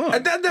bitch be gone.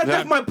 And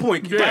that's my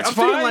point. Yeah, that's I'm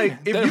saying, fine.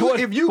 like, Then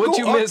if you what go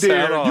you up miss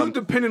there, out on? you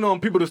depending on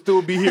people to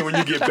still be here when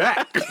you get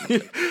back.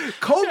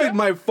 COVID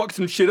might fuck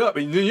some shit up,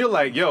 and then you're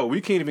like, yo,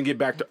 we can't even get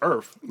back to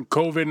Earth.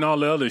 COVID and all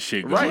the other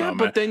shit going Right, on,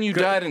 but man. then you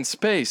died in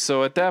space,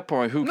 so at that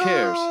point, who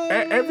cares?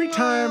 Every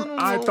time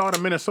I thought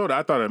of Minnesota,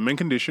 I thought of mint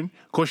condition.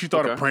 Of course, you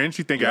thought of Prince.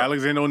 You think of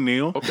Alexander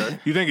O'Neal. Okay.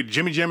 You think of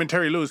Jimmy Jam and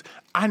Terry Lewis.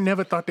 I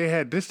never thought they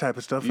had this type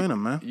of stuff in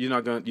them, man. You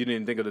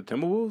didn't think of the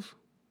Timberwolves?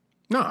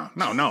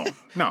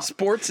 No.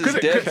 Sports is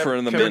dead for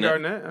in the Kevin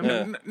minute. Garnett?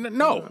 I mean,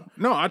 No.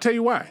 I'll tell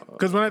you why.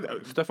 Because when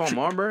Stephon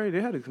Marbury, they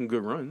had some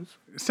good runs.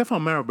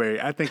 Stephon Marbury,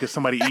 I think is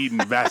somebody eating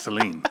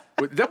Vaseline.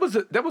 But that was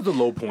a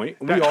low point.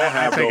 We That- all I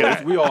have think those.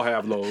 that- We all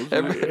have those.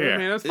 I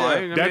mean, that's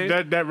fine. I mean,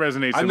 That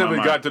resonates. I in never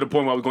my got mind. to the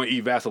point where I was going to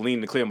eat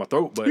Vaseline to clear my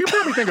throat, but You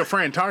probably think of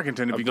Fran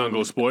Tarkenton if you're gonna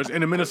go sports,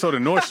 and the Minnesota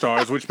North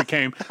Stars, which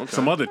became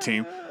some other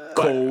team.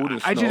 cold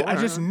and I snow.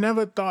 just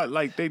never thought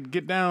like they'd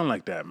get down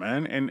like that,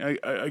 man. And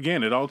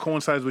again, it all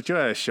coincides with your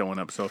ass showing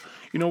up. So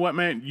you know what,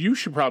 man? You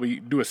should probably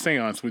do a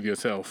seance with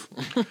yourself.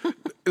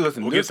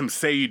 Listen, We'll get some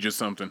sage or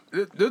something.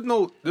 there's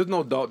no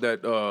doubt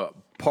that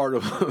part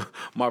of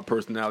my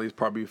personality is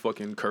probably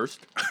fucking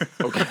cursed.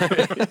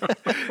 Okay,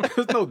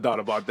 there's no doubt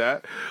about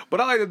that.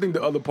 But I like to think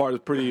the other part is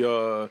pretty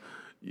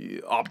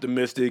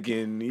optimistic,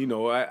 and you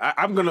know, I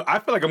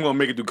feel like I'm gonna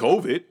make it through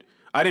COVID.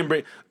 I didn't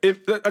break.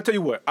 I tell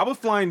you what, I was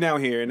flying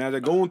down here, and as I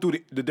going through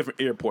the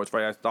different airports,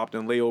 right, I stopped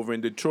and layover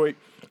in Detroit.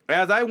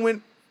 As I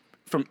went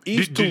from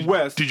east to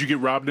west. Did you get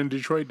robbed in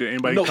Detroit? Did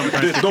anybody No, come and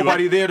there's pick you up?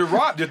 nobody there to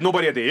rob. There's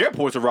nobody at the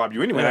airport to rob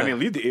you anyway. Yeah. I didn't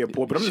leave the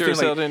airport, but I'm Sure just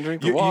saying, as hell like, didn't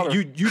drink the water.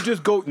 you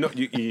just go. No,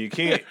 you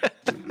can't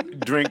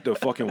drink the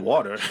fucking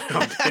water.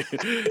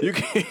 You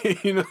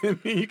can't. You know what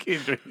I mean? You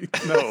can't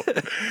drink. No.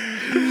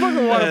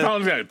 Fucking water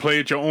fountains got to play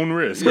at your own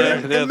risk. Yeah,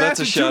 man. yeah, In that's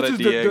a shot at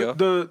Massachusetts,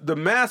 Diego. The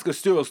mask is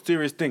still a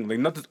serious thing. Like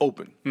nothing's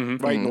open,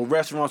 right? No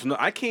restaurants. No.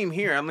 I came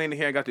here. I'm landing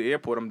here. I got to the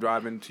airport. I'm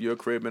driving to your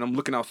crib, and I'm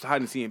looking outside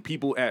and seeing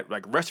people at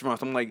like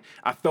restaurants. I'm like,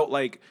 I felt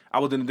like I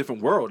was in a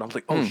different world. I was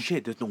like, oh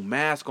shit, there's no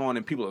mask on,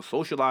 and people are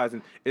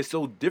socializing. It's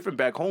so different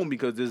back home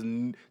because there's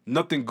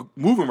nothing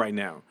moving right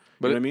now.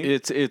 But you know what I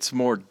mean? it's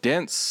more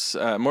dense,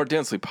 more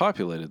densely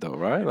populated, though,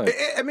 right? Like,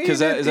 I mean, is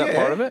that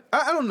part of it?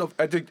 I don't know.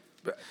 I think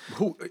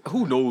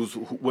who knows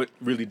what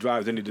really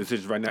drives any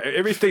decisions right now.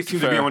 Every state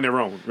seems to be Fair. on their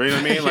own. Right? You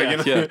know what I mean? Like, Yeah, you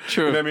know, yeah,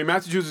 true. You know what I mean?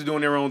 Massachusetts is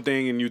doing their own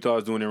thing, and Utah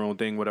is doing their own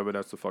thing. Whatever.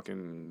 That's the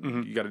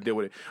fucking. You got to deal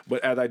with it.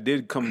 But as I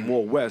did come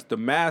more west, the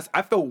mask.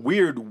 I felt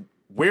weird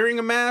wearing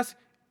a mask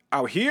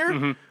out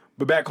here.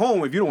 But back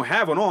home, if you don't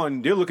have one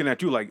on, they're looking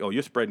at you like, oh,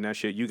 you're spreading that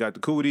shit. You got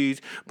the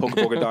cooties,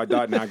 polka,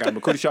 dot, now I got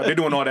my cootie shot. They're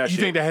doing all that You shit.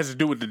 think that has to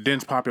do with the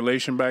dense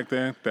population back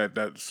then?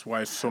 That's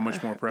why it's so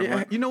much more Yeah,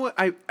 prevalent? you know what?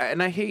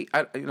 I hate.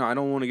 I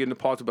don't want to get into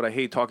politics, but I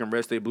hate talking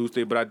red state, blue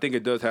state. But I think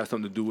it does have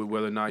something to do with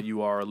whether or not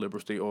you are a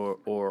liberal state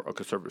or a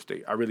conservative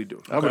state. I really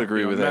do. I would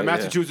agree with that, yeah.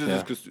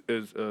 Massachusetts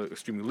is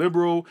extremely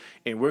liberal,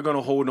 and we're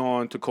gonna hold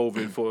on to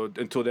COVID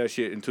until that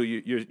shit until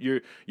your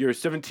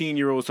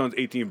 17-year-old son's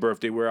 18th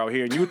birthday. We're out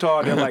here in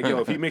Utah. They're like, yo,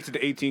 if he makes to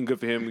the 18. Good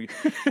for him. You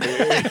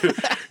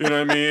know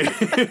what I mean?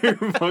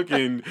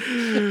 Fucking,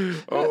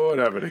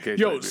 whatever the case.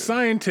 Yo,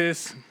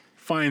 scientists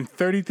find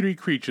 33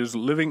 creatures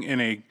living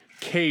in a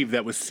cave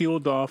that was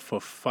sealed off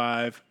for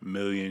 5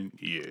 million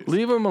years.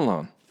 Leave him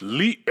alone.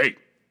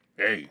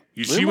 Hey,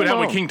 you see what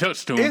happened with King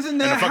Tut's tomb? Isn't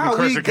and that the fucking how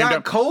cursor we came got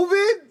down?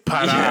 COVID?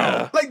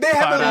 Pow. Like they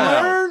haven't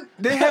learned.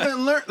 They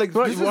haven't learned. Like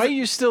Why, this is- why are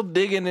you still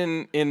digging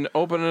in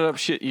opening up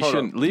shit you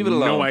shouldn't? Leave it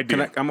alone. No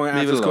idea. I'm going to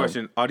Leave ask it this alone.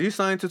 question. Are these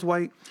scientists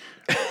white?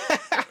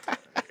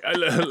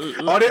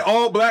 Are they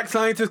all black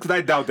scientists? Because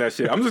I doubt that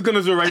shit. I'm just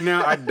gonna say right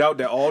now, I doubt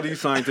that all these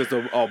scientists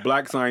are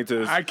black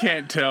scientists. I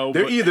can't tell.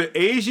 They're but either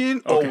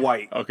Asian or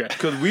white. Okay.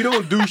 Because we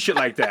don't do shit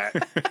like that.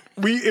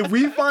 If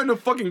we find a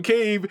fucking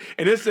cave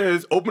and it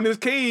says open this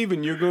cave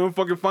and you're gonna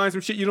fucking find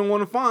some shit you don't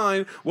want to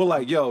find, we're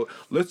like, yo,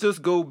 let's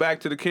just go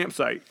back to the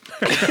campsite.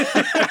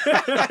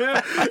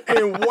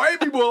 And white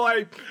people are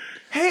like,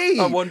 hey,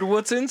 I wonder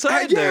what's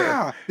inside there.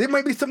 yeah, there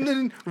might be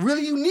something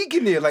really unique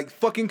in there. Like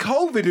fucking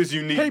COVID is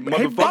unique,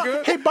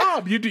 motherfucker. Hey,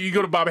 Bob. You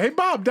go to Bob. Hey,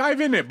 Bob, dive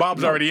in there.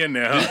 Bob's already in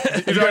there,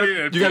 huh? He's already in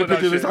there. You got a pulling out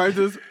picture of the shit.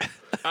 scientists?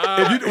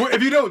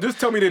 If you don't, just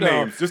tell me their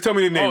names. Just tell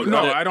me their Oh, names. no,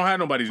 I don't have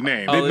nobody's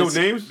name. They no it's-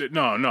 names?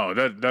 No,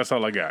 that's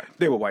all I got.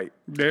 They were white.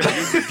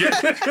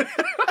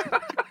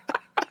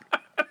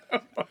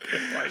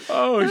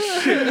 Oh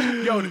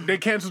shit! Yo, they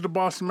canceled the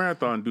Boston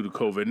Marathon due to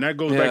COVID, and that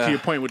goes back Yeah. to your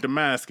point with the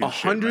mask and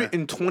shit, man.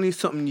 120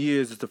 something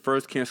years is the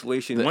first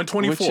cancellation.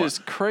 124, Which is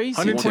crazy.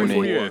 124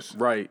 to me. years.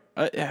 Right.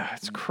 Yeah,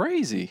 it's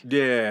crazy.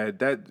 Yeah,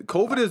 that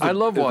COVID is. I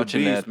love is a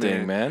watching beast, that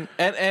thing, man.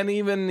 And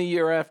even the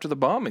year after the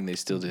bombing, they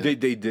still did.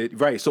 They did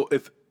right. So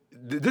if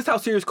this is how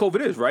serious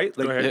COVID is, right?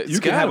 Like ahead. It's you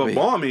can have gotta a be.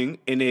 bombing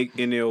and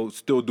they'll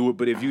still do it,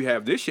 but if you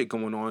have this shit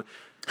going on,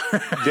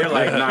 they're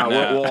like, nah,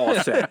 we're all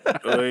set.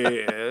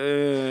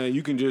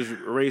 You can just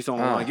race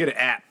online, get an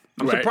app.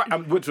 I'm Right.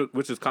 surprised,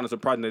 which is kind of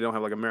surprising they don't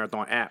have like a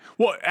marathon app.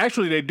 Well,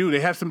 actually, they do. They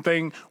have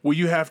something where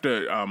you have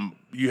to,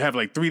 you have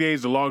like 3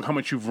 days to log how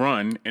much you've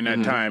run in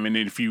that time, and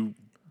then if you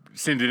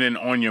send it in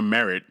on your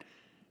merit,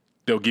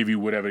 they'll give you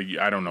whatever.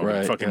 I don't know,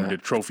 Right, the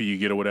trophy you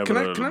get or whatever.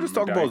 Can I just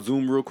talk about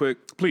Zoom real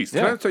quick? Please.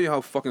 Can I tell you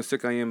how fucking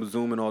sick I am of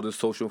Zoom and all this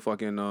social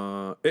fucking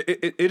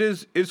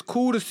it's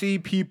cool to see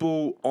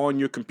people on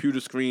your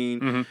computer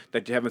screen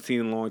that you haven't seen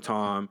in a long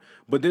time,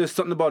 but there's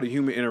something about the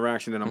human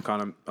interaction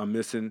that I'm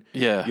missing.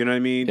 Yeah. You know what I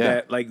mean? Yeah.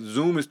 That like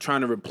Zoom is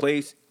trying to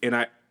replace,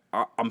 and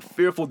I'm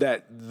fearful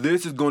that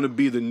this is going to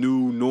be the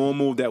new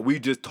normal, that we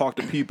just talk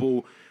to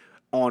people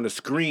on the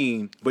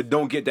screen, but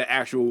don't get the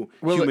actual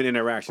human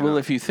interaction. Well,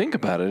 if you think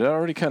about it, it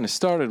already kind of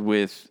started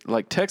with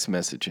like text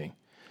messaging.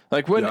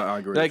 Like when, Yeah, I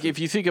agree. like if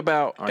you think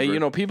about,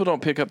 agree. people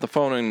don't pick up the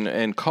phone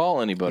and call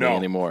anybody No.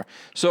 anymore.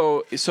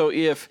 So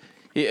if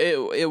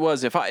it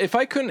was if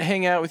I couldn't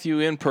hang out with you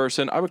in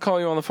person, I would call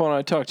you on the phone and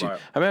I'd talk to you. Right.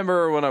 I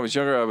remember when I was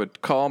younger, I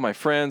would call my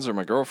friends or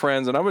my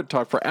girlfriends and I would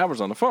talk for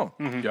hours on the phone.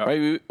 Yeah.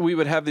 Right? We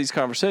would have these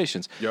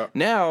conversations. Yeah.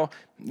 Now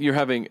you're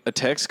having a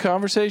text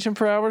conversation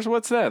for hours.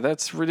 What's that?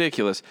 That's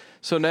ridiculous.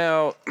 So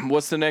now,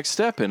 what's the next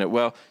step in it?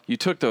 Well, you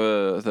took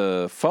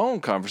the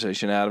phone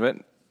conversation out of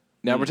it.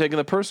 Now we're taking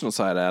the personal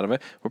side out of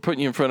it. We're putting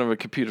you in front of a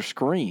computer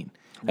screen.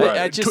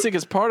 I just think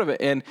it's part of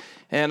it, and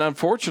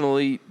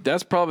unfortunately,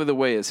 that's probably the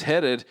way it's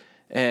headed,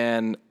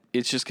 and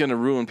it's just going to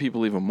ruin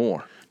people even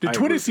more. The I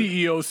Twitter agree with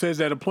CEO says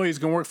that employees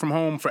can work from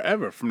home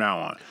forever from now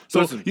on. So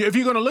Listen. if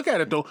you're going to look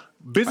at it, though,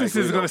 businesses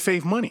agree, are going though. to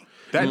save money.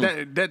 The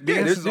answer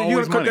is you're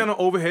always gonna cut money. down on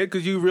overhead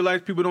because you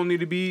realize people don't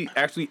need to be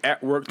actually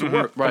at work to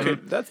work. Right.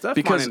 Okay, that's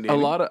Because fine and a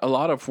dandy.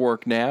 lot of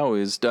work now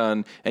is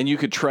done, and you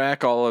could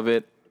track all of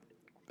it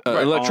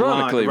Right,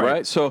 electronically, online,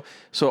 right? So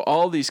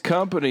all these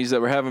companies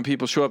that were having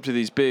people show up to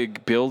these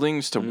big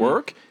buildings to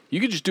work, you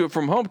could just do it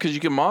from home because you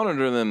can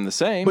monitor them the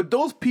same. But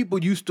those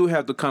people you still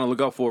have to kind of look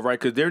out for, right?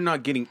 Because they're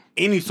not getting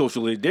any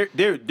socialization.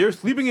 They're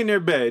sleeping in their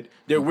bed.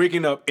 They're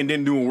waking up and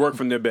then doing work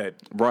from their bed.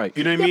 Right.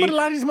 You know what Yeah, I mean? but a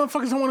lot of these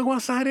motherfuckers don't want to go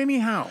outside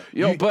anyhow.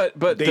 But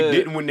they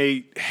didn't when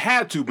they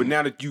had to, but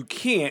now that you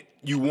can't,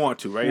 you want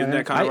to, right? Isn't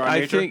that kind of our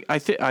nature? I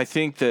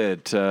think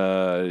that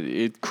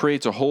it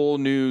creates a whole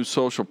new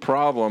social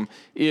problem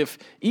if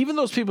even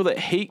those people that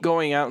hate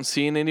going out and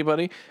seeing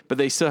anybody, but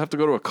they still have to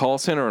go to a call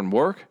center and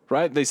work,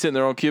 right? They sit in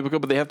their own cubicle,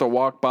 but they have to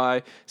walk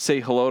by, say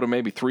hello to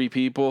maybe 3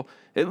 people.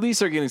 At least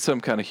they're getting some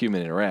kind of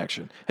human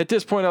interaction. At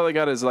this point, all they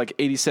got is like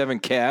 87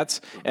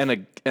 cats and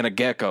a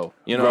gecko.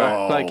 You know,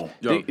 Right. like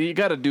Yo. you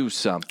got to do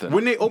something.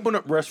 When they open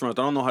up restaurants,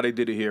 I don't know how they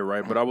did it here,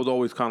 right? But I was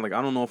always kind of like,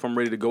 I don't know if I'm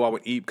ready to go out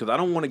and eat because I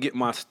don't want to get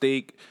my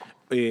steak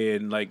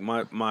and like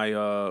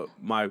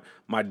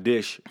my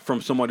dish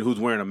from somebody who's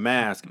wearing a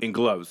mask and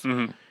gloves.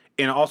 And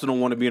I also don't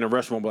want to be in a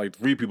restaurant with like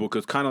 3 people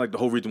because kind of like the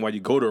whole reason why you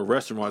go to a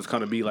restaurant is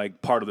kind of be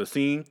like part of the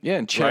scene. Yeah,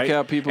 and check right?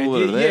 out people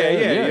And that are there. Yeah,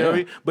 you know what I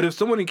yeah. mean? But if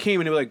someone came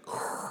and they were like,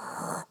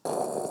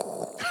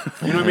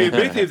 you know what I mean?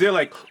 Basically, if they're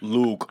like,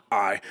 Luke,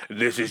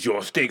 this is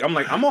your steak. I'm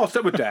like, I'm all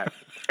set with that.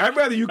 I'd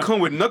rather you come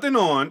with nothing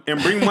on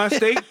and bring my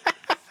steak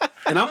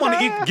And I'm gonna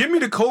eat. Give me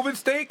the COVID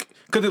steak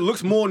because it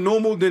looks more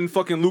normal than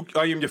fucking Luke.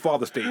 I am your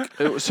father steak.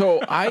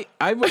 So I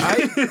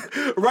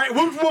Right?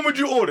 Which one would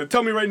you order?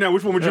 Tell me right now.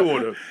 Which one would you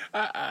order?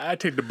 I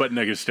take the butt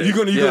nugget steak. You're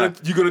gonna Right.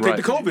 take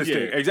the COVID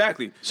steak. Yeah.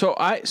 Exactly. So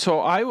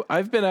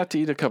I've been out to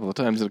eat a couple of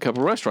times at a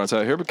couple of restaurants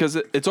out here because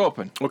it's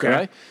open. Okay.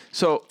 Right?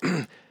 So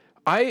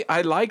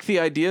I like the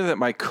idea that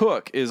my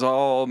cook is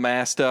all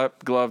masked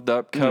up, gloved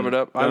up, covered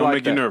up. I That'll like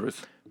make that. you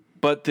nervous.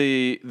 But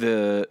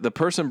the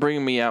person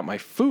bringing me out my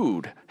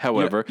food,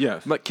 however,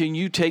 yes. but can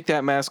you take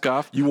that mask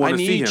off? You wanna I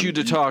see need him. you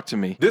to talk to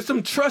me. There's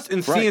some trust in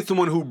Right. seeing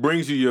someone who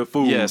brings you your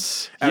food,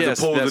 Yes. as Yes,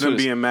 opposed to that's them what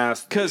it is. being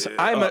masked. Because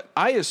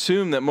I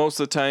assume that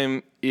most of the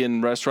time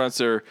in restaurants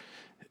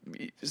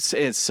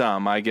it's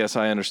some. I guess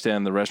I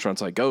understand the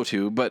restaurants I go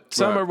to, but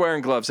some Right. are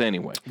wearing gloves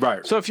anyway.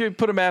 Right. So if you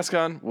put a mask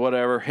on,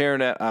 whatever,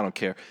 hairnet, I don't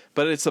care.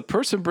 But it's the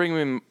person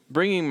bringing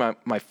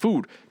my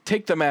food.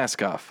 Take the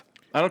mask off.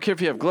 I don't care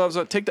if you have gloves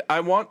on. I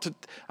want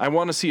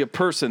to see a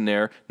person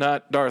there,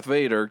 not Darth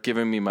Vader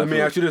giving me my Let food.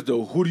 me ask you this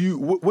though: what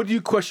do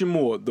you question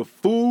more, the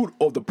food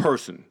or the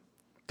person?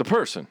 The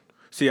person.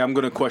 See, I'm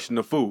gonna question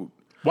the food.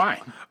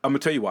 Why? I'm gonna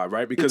tell you why,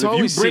 right? Because It's if you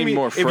always bring seemed me,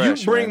 more if fresh,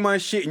 you bring man. my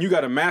shit and you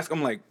got a mask,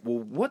 I'm like, well,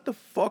 what the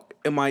fuck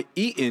am I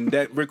eating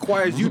that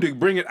requires you to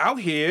bring it out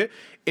here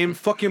in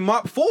fucking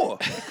mop 4?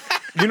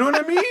 You know what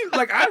I mean?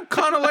 Like, I'm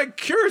kind of like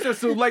curious as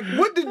to like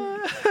what did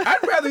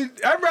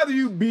I'd rather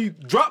you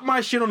drop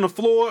my shit on the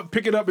floor,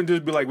 pick it up, and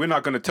just be like, we're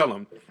not gonna tell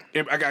them.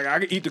 I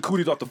can eat the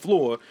cooties off the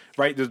floor,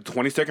 right? There's a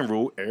 20-second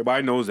rule.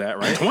 Everybody knows that,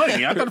 right?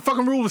 20. I thought the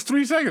fucking rule was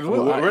 3 seconds.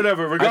 Well,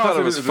 whatever. thought it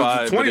Regardless, was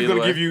 5, 20 but is going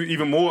either to give you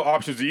even more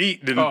options to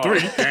eat than 3.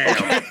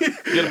 Damn.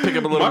 You got to pick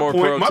up a little more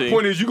protein. My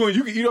point is, you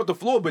can eat off the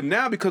floor, but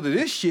now because of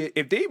this shit,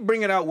 if they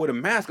bring it out with a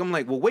mask, I'm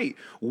like, well, wait,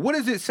 what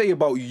does it say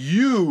about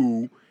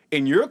you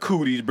and your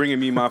cooties bringing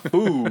me my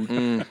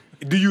food?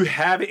 Do you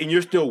have it and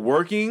you're still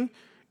working?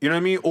 You know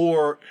what I mean?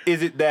 Or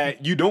is it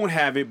that you don't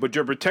have it, but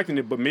you're protecting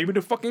it, but maybe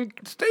the fucking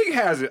steak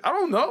has it? I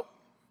don't know.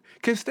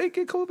 Can steak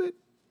get COVID?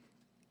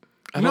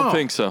 I don't No,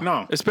 think so.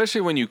 no.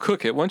 Especially when you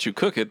cook it. Once you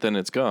cook it, then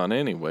it's gone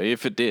anyway,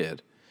 if it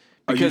did.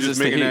 Are you Because just it's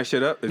the making heat. that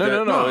shit up? Is No, that-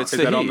 no. no, It's is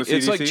the that on heat. the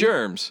It's like CDC?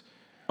 germs.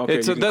 Okay,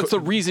 you can That's cook- the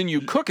reason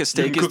you cook a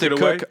steak is cook to it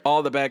away? cook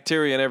all the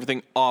bacteria and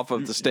everything off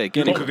of the steak.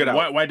 can Anyway. cook it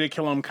out. Why they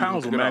kill them cows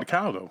with cook it mad out.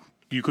 cow though?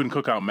 You couldn't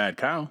cook out mad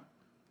cow.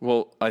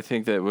 Well, I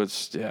think that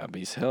was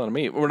be hell to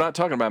me. We're not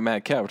talking about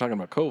mad cat. We're talking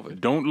about COVID.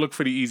 Don't look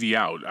for the easy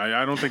out.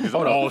 I don't think there's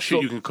all shit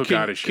So you can cook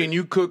out of shit. Can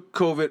you cook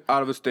COVID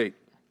out of a steak?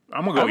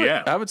 I'm gonna go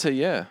yeah. I would say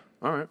yeah.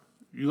 All right.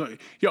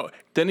 Yo,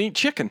 Then eat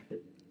chicken.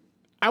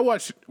 I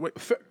watched.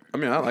 I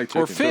mean, I like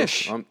chicken Or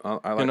fish. Too.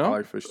 I You know? I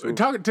like fish too.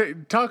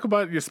 Talk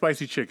about your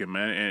spicy chicken,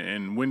 man,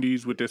 and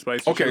Wendy's with their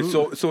spicy Okay,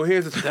 chicken. so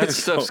here's the thing. That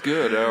stuff's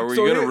good. Were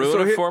So you going here- to ruin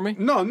so it here- for me?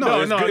 No, No,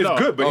 it's no, good. no. It's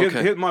good, but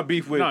Okay. here's my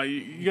beef with No,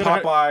 you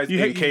gotta Popeyes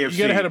you and KFC. You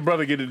gotta have a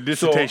brother get a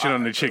dissertation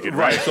on the chicken,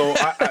 right? So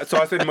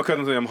I said to my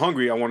cousin, I'm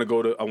hungry. I want to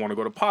go to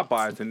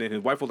Popeyes, and then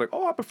his wife was like,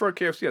 "Oh, I prefer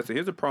KFC." I said,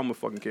 "Here's the problem with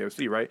fucking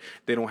KFC, right?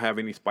 They don't have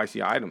any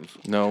spicy items."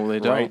 No, they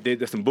don't. Right?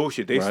 That's some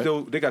bullshit. They got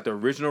the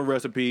original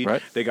recipe.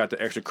 Right. They got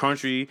the extra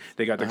crunchy.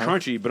 They got the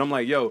crunchy. But I'm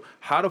like, yo,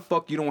 how the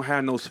fuck you don't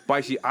have no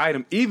spicy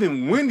item?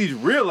 Even Wendy's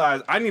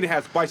realized I need to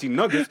have spicy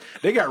nuggets.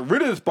 They got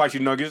rid of the spicy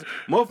nuggets.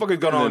 Motherfuckers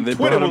got on they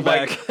Twitter brought was 'em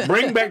like, back.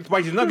 bring back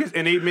spicy nuggets,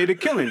 and they made a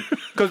killing.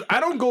 Because I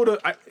don't go to.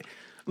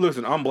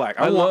 Listen, I'm black.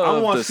 I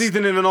love want this-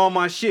 seasoning in all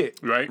my shit.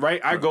 Right. Right.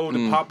 I go to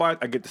Popeyes.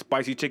 I get the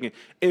spicy chicken.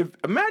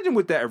 Imagine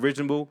with that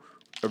original.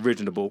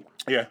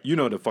 Yeah. You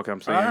know the fuck I'm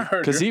saying. I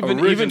heard Because you. even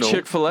Original.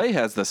 Chick-fil-A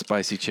has the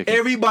spicy chicken.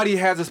 Everybody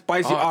has a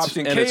spicy Oh, it's-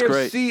 option. and it's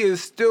great. KFC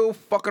is still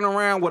fucking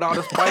around without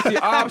a spicy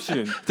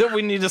option. Then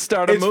we need to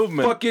start a It's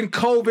movement. fucking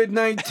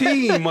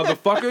COVID-19,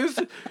 motherfuckers.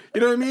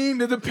 You know what I mean?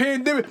 There's a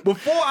pandemic.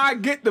 Before I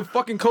get the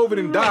fucking COVID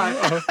and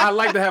die, I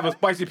like to have a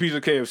spicy piece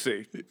of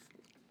KFC.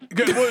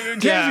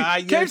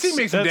 KFC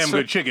makes some that's damn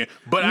good chicken,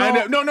 but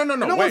No. no.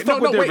 No, Wait,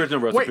 fuck with the wait,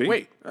 original wait, recipe.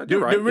 wait. You're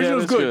right. The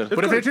original's Yeah, that's good, good.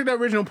 but if they took that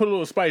original and put a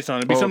little spice on it,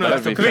 it'd be something that'd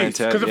that's be some base.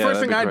 fantastic. Because the Yeah, first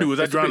that'd thing be I do great. is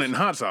I drown it in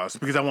hot sauce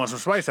because I want some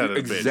spice out of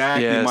the bitch.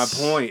 Exactly Yes.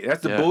 my point.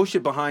 That's the Yeah.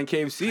 bullshit behind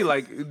KFC.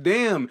 Like,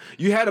 damn,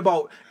 they had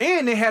about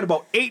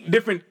 8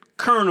 different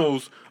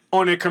kernels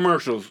on their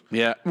commercials.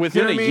 Yeah, You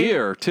within know what a I mean?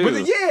 year too.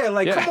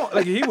 Come on,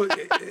 like he was.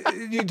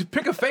 You just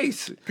pick a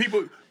face.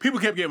 People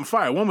kept getting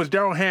fired. One was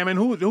Daryl Hammond.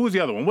 Who was the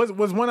other one? Was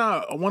one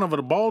of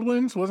the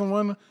Baldwins? Wasn't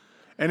one?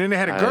 And then they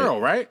had a girl,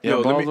 right?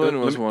 Yeah, Baldwin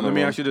was one let of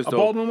me them. ask you this A though.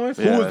 Baldwin was?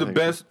 Who Yeah, was I the think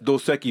best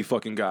Dos Equis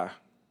fucking guy?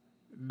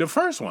 The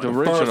first one. The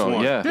original, First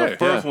one. yeah. The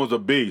first one was a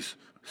beast.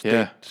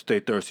 Stay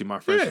thirsty, my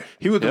friend. Yeah.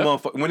 He was the Yeah.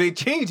 motherfucker. When they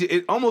changed it,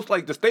 it almost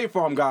like the State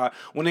Farm guy.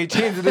 When they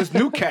changed it, this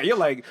new cat, you're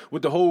like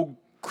with the whole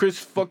Chris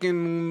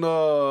fucking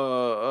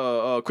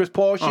Chris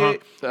Paul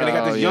shit, and they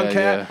got this Oh, young yeah,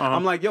 cat. yeah.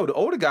 I'm like, yo, the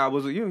older guy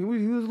was, he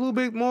was a little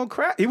bit more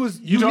crap. He was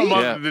You talking unique.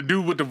 about Yeah. the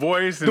dude with the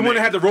voice? The one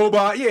that had the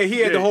robot, he had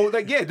the Yeah. whole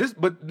this.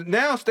 But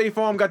now State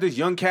Farm got this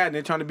young cat, and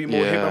they're trying to be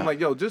more hip. Yeah. I'm like,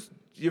 yo,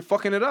 you're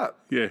fucking it up.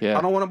 Yeah. Yeah.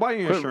 I don't want to buy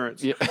your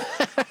insurance. Yeah.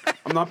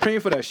 I'm I'm not paying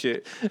for that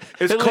shit.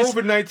 It's At least-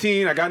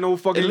 COVID-19. I got no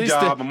fucking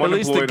job. I'm at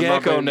least the unemployed. I'm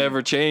not gecko paying-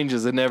 never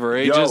changes. It never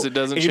ages. Yo, It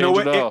doesn't and change you know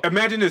what? at all.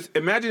 Imagine this.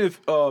 Imagine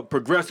if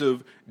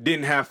Progressive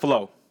didn't have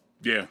Flo.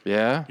 Yeah.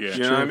 Yeah? Yeah.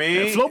 You know what I mean?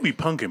 And Flo be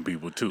punking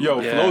people too. Yo,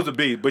 Yeah. Flo's a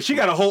beast, but she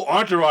got a whole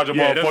entourage of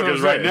Yeah, that's what I'm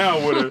motherfuckers right saying.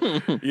 now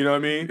with her. You know what I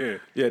mean?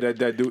 Yeah. Yeah,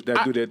 that do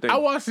their thing. I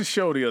watched this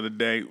show the other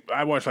day.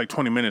 I watched like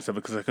 20 minutes of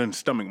it because I couldn't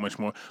stomach much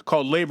more.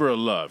 Called Labor of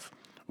Love,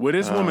 where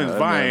this woman's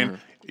vying.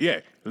 Yeah,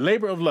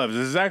 Labor of Love is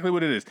exactly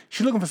what it is.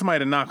 She's looking for somebody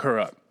to knock her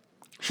up.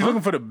 She's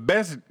looking for the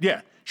best.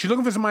 Yeah, she's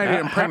looking for somebody to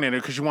impregnate her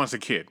because she wants a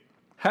kid.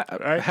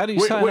 How do you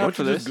Wait, sign wait, up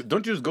for this?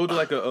 Don't you just go to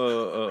like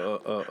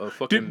a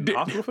fucking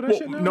hospital for that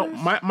shit? No,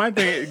 nowadays? my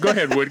thing. Go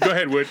ahead, Wood. Go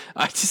ahead, Wood.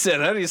 I just said,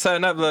 how do you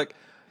sign up? Like,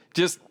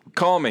 just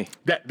call me.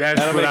 That's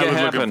That'll what make I it was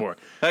happen. looking for.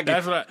 That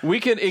That's could- what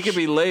I. it could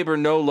be labor,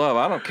 no love.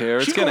 I don't care.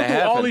 It's She's gonna going through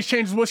happen. all these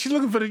changes. Well, she's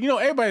looking for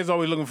everybody's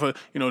always looking for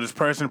this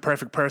person,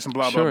 perfect person,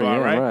 blah Sure, blah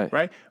blah, yeah,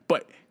 right?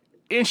 But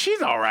and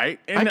she's all right.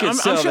 And I could I'm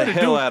sell sure the the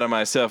hell dude- out of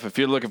myself if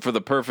you're looking for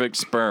the perfect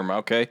sperm.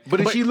 Okay,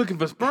 But is she looking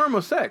for sperm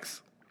or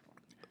sex?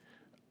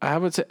 I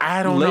would say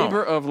I don't know.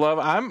 labor of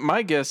love.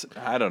 My guess.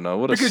 I don't know.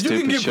 What a Because you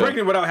stupid can get show.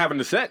 pregnant without having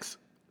the sex.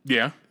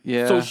 Yeah.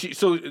 Yeah.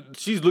 So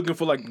she's looking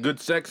for like good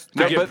sex to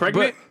No, get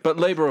pregnant. But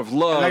labor of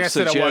love Like I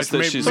said, I suggests watched that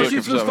maybe- she's But looking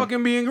she's for just something.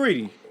 fucking being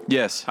greedy.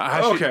 Yes.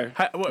 Okay.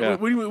 Yeah.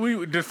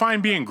 We define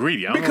being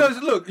greedy. I don't know.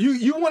 Because look,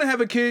 you want to have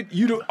a kid.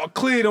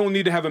 Clearly don't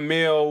need to have a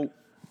male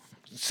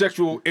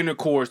sexual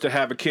intercourse to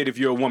have a kid if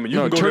you're a woman. You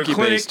No, can go to turkey the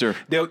clinic.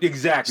 baster.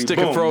 Exactly. Stick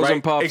a boom, frozen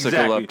right? popsicle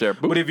exactly. up there.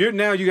 Boop. But if you're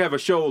now you have a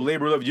show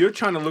Labor of Love, you're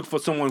trying to look for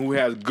someone who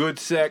has good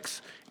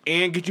sex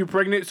and get you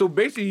pregnant. So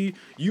basically,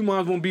 you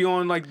might as well be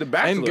on like The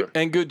Bachelor.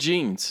 and good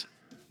genes.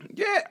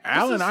 Yeah,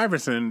 Allen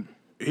Iverson,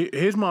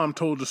 his mom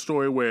told the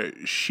story where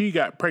she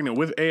got pregnant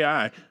with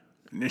AI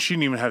and she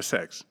didn't even have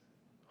sex.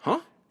 Huh?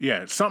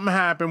 Yeah, something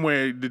happened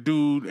where the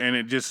dude and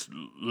it just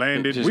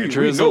landed. just We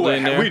drizzled know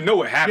in there. we know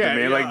what happened, Yeah,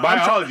 man. yeah, Like I'm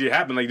biology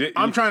happened. Like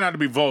I'm trying not to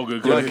be vulgar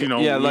because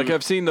Like, like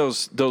I've seen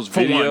those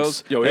videos.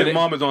 once. Yo, and his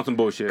mom is on some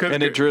bullshit. Cause-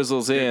 and it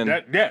drizzles in.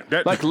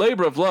 that Like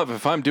labor of love.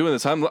 If I'm doing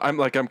this, I'm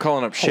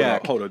calling up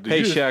Shaq. Hold on. Did Hey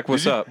you just- Shaq,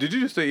 what's up? Did you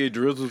just say it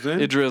drizzles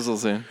in? It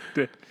drizzles in.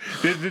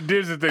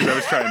 There's the thing I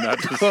was trying not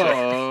to say.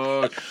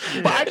 Oh,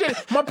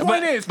 But my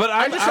point is, but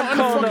I I'm- just I'm don't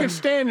calling fucking them-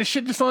 stand the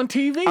shit that's on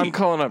TV. I'm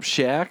calling up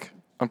Shaq.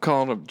 I'm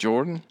calling up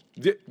Jordan.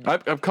 Di-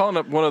 I'm calling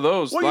up one of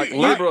those, Well, like you-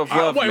 labor of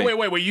love. Wait, me.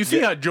 wait. You see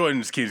how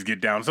Jordan's kids get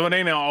down, so it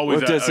ain't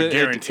always What does a it-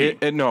 guarantee.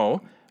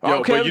 no. Yo,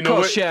 Okay, but I you would know call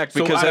what? Shaq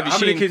So because have you how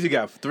many seen? kids he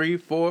got? 3,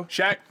 4?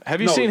 Shaq, Have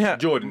you No, seen how?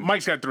 Jordan?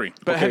 Mike's got 3.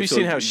 But have Okay, you so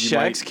seen how you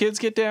Shaq's might- kids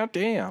get down?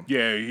 Damn.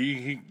 Yeah,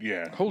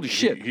 yeah. Holy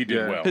shit. He did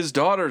Yeah. well. His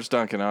daughter's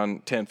dunking on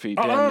 10 feet.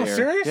 Oh, Damn near.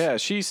 serious? Yeah,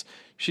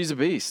 she's a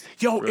beast.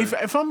 Yo,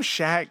 if I'm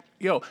Shaq,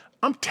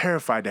 I'm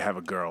terrified to have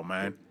a girl,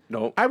 man.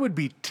 No. I would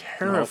be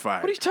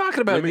terrified. What are you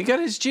talking about? He got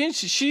his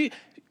genes.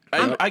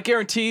 I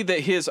guarantee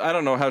that I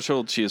don't know how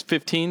old she is,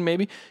 15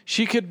 maybe.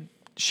 She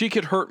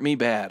could hurt me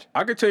bad.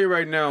 I can tell you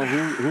right now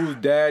whose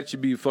dad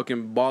should be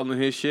fucking balling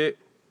his shit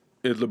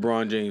is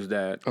LeBron James'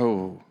 dad.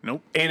 Oh,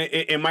 Nope.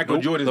 And Michael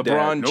Jordan's LeBron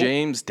dad. Nope.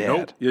 James' dad.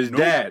 Nope. His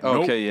dad.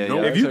 Nope. Okay, yeah,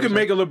 Nope. yeah. If you Sorry, can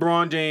make a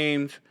LeBron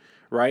James,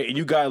 right, and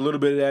you got a little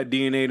bit of that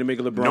DNA to make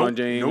a LeBron Nope,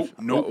 James.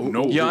 nope. Giannis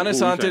who you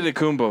saying?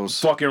 Antetokounmpo's.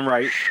 Fucking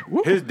right.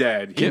 His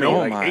dad. He Get made on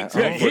like my- 8 oh.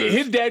 times.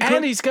 His dad could.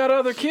 And he's got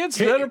other kids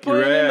that are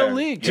playing in Yeah. the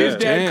league. Yeah. His dad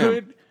Damn.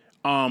 could.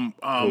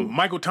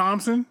 Michael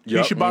Thompson, he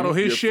Yup, should bottle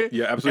his yeah, shit.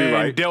 yeah, absolutely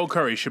and right. Del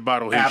Curry should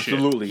bottle his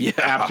Absolutely. Yeah.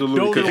 Absolutely.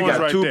 shit. Those are Because the he ones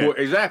got right 2 there. boys.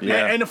 Exactly.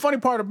 Yeah. And the funny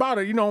part about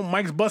it,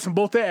 Mike's busting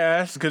both their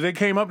ass because they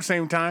came up at the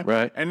same time.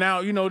 Right. And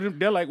now,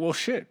 they're like, well,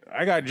 shit,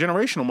 I got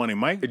generational money,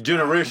 Mike.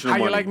 Generational How you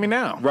money. like me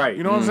now? Right.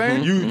 You know what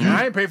I'm saying?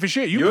 I ain't pay for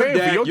shit. You Your paying for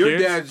dad, your your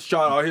kids. dad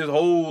shot all his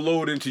whole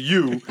load into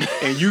you,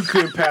 and you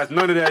couldn't pass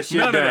none of that shit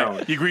None down. of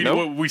that. You agree? Nope.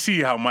 Well, we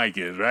see how Mike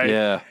is, right?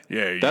 Yeah.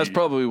 Yeah. That's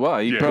probably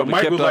why. He Yeah. But probably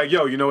Mike kept was up. like,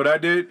 yo, you know what I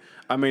did?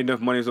 I made enough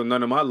money so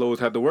none of my loads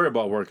had to worry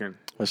about working.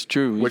 That's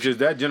true. Which is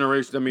that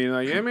generation. I mean,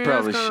 like, I mean,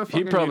 probably that's kinda he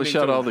fucking probably unique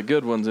shot too. all the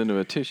good ones into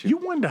a tissue. You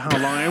wonder how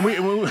long. And we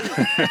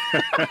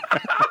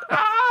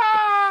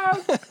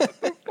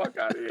Fuck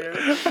out of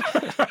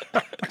here.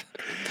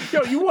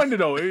 Yo, you wonder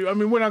though. I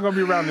mean, we're not gonna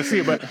be around to see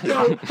it, but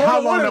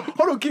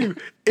Hold on, Keith.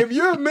 If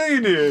you're a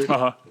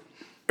millionaire,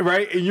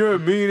 right, and you're a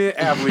millionaire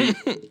athlete,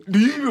 do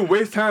you even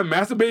waste time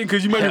masturbating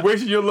because you might be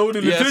wasting your load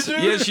in the Yes,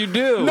 tissue? yes, you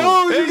do.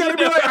 No, you gotta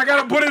be like, I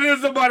gotta put it in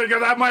somebody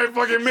because I might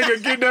fucking make a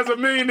kid that's a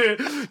millionaire.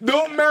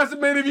 Don't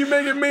masturbate if you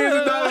making millions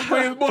of dollars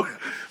for his boy.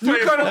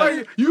 You kind of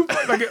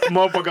like a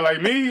motherfucker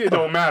like me. It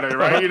don't matter,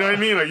 right? You know what I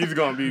mean? Like you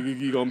gonna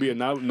be a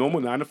normal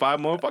 9 to 5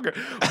 motherfucker.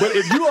 But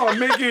if you are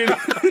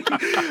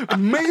making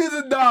millions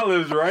of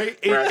dollars, right?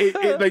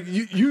 Like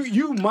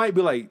you might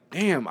be like,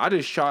 damn, I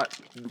just shot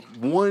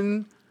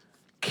one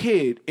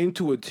kid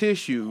into a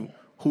tissue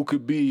who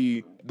could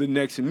be the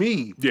next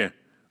me. yeah,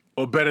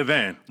 or better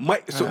than.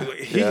 That's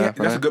right.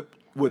 a good.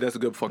 Well, that's a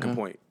good fucking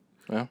point.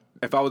 Yeah.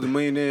 If I was a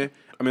millionaire,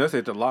 I mean, let's say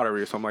it's the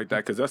lottery or something like that,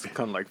 because that's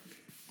kind of like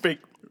fake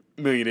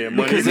millionaire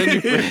money. Because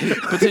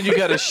but then you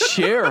got to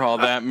share all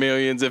that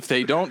millions if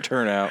they don't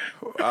turn out.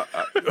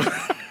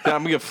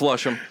 I'm gonna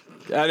flush them.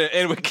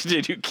 Anyway,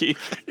 continue, Keith.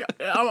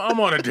 I'm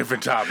on a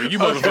different topic. You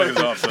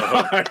motherfuckers off. So.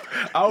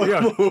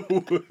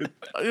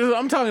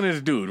 I'm talking to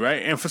this dude,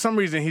 right? And for some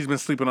reason, he's been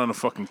sleeping on the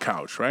fucking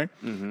couch, right?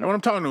 And when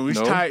I'm talking to him,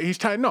 he's tired. He's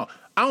tired. No,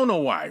 I don't know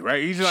why,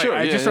 right? He's like,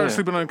 I just started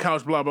sleeping on the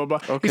couch, blah, blah, blah.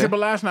 Okay. He said, but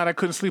last night I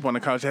couldn't sleep on the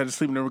couch. I had to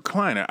sleep in the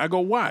recliner. I go,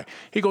 why?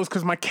 He goes,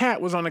 because my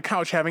cat was on the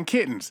couch having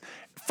kittens.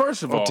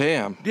 First of all.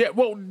 Damn. Yeah,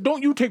 well,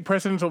 don't you take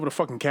precedence over the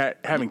fucking cat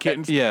having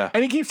kittens? Yeah.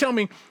 And he keeps telling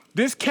me,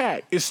 this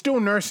cat is still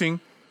nursing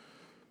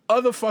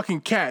other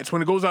fucking cats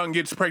when it goes out and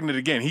gets pregnant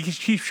again. He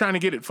keeps trying to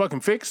get it fucking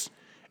fixed.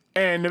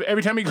 And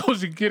every time he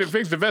goes to get it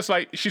fixed, the vet's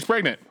like, she's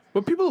pregnant.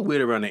 But people are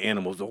weird around the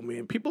animals, though,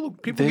 man. People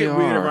They get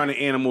weird are. around the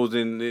animals,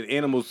 and the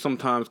animals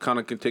sometimes kind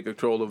of can take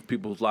control of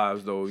people's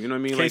lives, though. You know what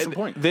I mean? Case in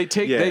point. They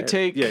take. Yeah,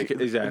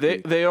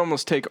 exactly. They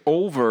almost take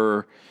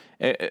over.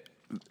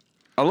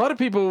 A lot of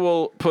people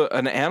will put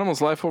an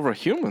animal's life over a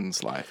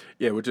human's life.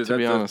 Yeah, which is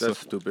be honest. that's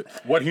stupid.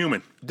 What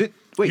human?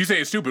 Wait, You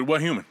say it's stupid.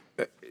 What human?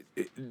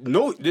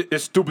 no,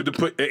 it's stupid to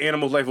put an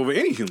animal's life over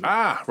any human.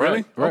 Ah,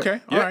 really? Right.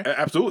 Okay. yeah, All right.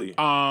 absolutely.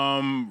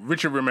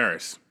 Richard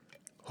Ramirez.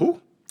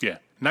 Who? Yeah.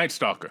 Night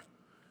Stalker.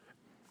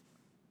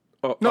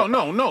 Oh,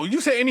 No.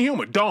 You say any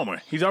human.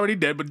 Dahmer. He's already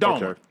dead, but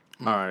Dahmer. Okay.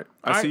 All right.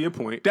 I see your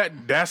point.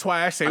 That's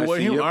why I say I what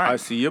see human. your- All right. I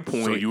see your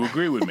point. So you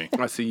agree with me?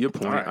 I see your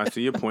point. right. I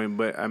see your point.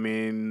 But I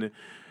mean,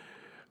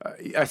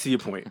 I see your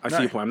point. I see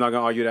your Right. point. I'm not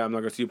gonna argue that. I'm not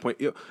gonna see your point.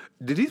 Yo,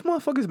 did these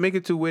motherfuckers make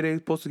it to where they're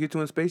supposed to get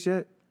to in space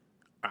yet?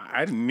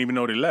 I didn't even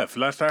know they left.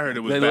 Last I heard,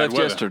 it was They bad left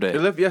weather. yesterday. They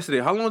left yesterday.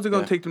 How long is it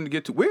gonna take them to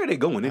get to? Where are they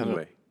going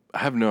anyway? I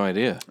have no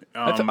idea.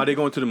 Are they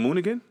going to the moon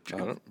again? I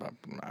don't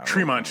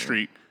Tremont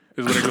Street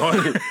is where they're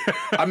going.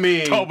 I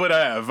mean, Talbot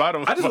Ave.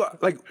 I just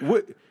like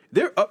what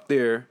they're up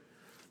there,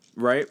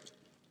 right?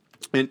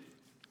 And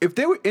if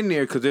they were in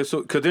there because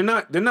they're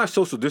not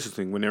social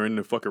distancing when they're in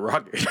the fucking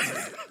rocket.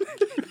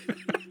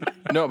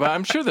 No, but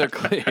I'm sure they're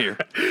clear.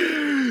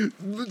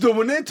 So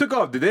when they took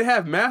off, did they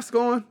have masks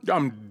on?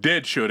 I'm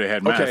dead sure they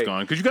had masks Okay.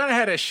 on because you gotta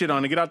have that shit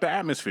on to get out the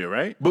atmosphere,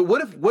 right? But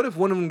what if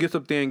one of them gets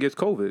up there and gets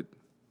COVID?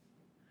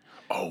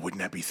 Oh,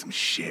 wouldn't that be some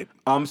shit?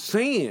 I'm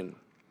saying,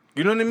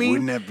 you know what I mean?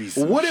 Wouldn't that be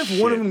some What if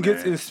one of shit, them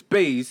gets man? in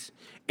space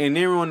and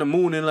they're on the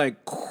moon and like,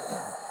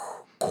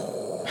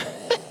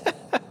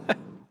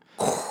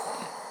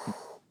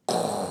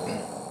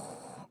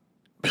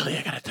 Billy,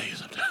 I gotta tell you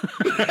something.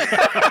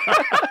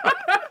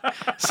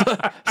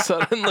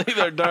 Suddenly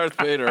they're Darth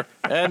Vader,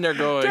 and they're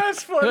going.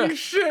 That's funny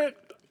shit.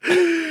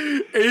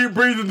 and he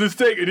breathes in the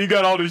steak and he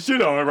got all this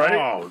shit on, right?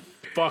 Oh,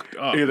 fucked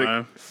up, He's like,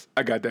 man.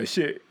 I got that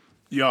shit.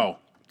 Yo,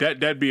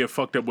 that'd be a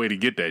fucked up way to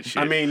get that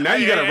shit. I mean, now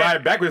you gotta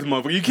ride back with this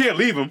motherfucker. You can't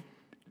leave him.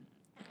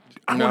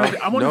 I No, wonder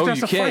no, if that's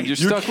you a can't. fight. You're You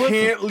stuck with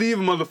him. can't leave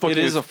a motherfucker It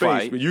in is a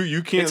space. fight.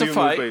 You can't It's a leave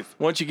him in fight. space.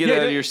 Once you get Yeah,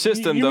 out of your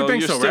system, you would though,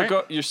 think you're so, still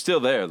right? you're still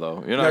there,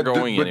 though. You're not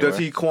going But anywhere. does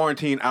he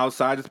quarantine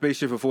outside the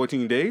spaceship for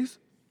 14 days?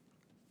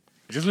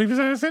 Just leave his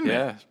ass in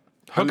there.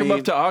 Yeah. Hook him mean-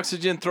 up to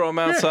oxygen, throw him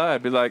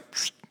outside. Be like,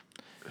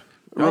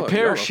 Y'all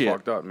repair are shit.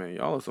 fucked up, man.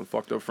 Y'all are some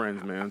fucked up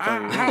friends, man.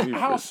 I'm telling you.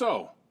 How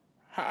so?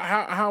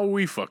 How are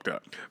we fucked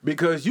up?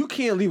 Because you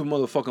can't leave a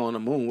motherfucker on the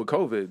moon with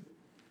COVID.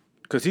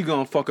 Because he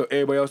going to fuck up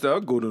everybody else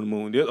that'll go to the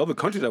moon. There's other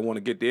countries that want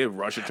to get there.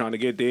 Russia trying to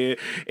get there.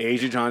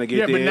 Asia trying to get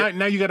Yeah, there. but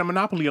now you got a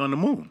monopoly on the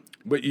moon.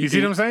 But You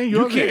see what I'm saying?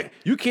 You up there.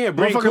 can't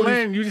bring Motherfucker cooties.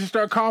 land, you just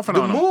start coughing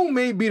The on them. moon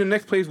may be the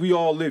next place we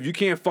all live. You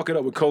can't fuck it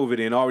up with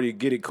COVID and already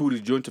get it cooties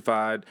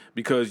gentrified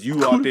because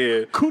you out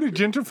there. Cootie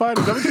gentrified?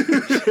 Is that what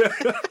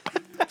you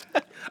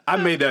I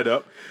made that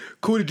up.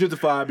 Cootie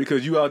gentrified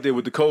because you out there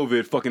with the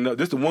COVID fucking up.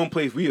 This is the one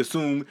place we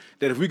assume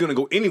that if we're gonna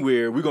go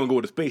anywhere, we're gonna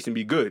go to space and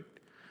be good.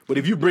 But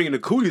if you bringing the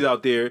cooties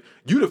out there,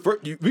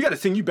 we got to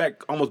send you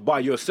back almost by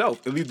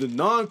yourself and leave the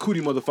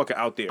non-cootie motherfucker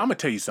out there. I'm gonna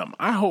tell you something.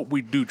 I hope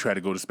we do try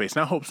to go to space,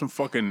 and I hope some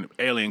fucking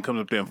alien comes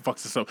up there and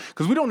fucks us up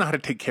because we don't know how to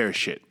take care of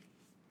shit.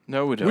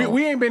 No, we don't.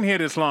 We ain't been here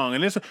this long,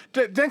 and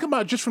think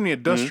about just from the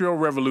Industrial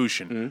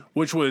Revolution,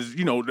 which was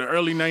the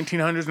early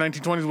 1900s,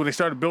 1920s, when they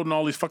started building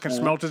all these fucking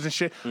smelters and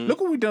shit.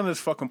 Look what we done to this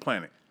fucking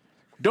planet.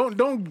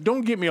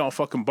 Don't get me all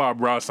fucking Bob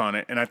Ross on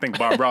it, and I think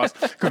Bob Ross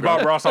because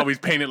Bob Ross always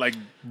painted like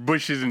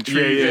bushes and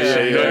trees and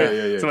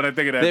shit. yeah. So when I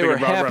think of that, I they think were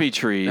of Bob happy Ross.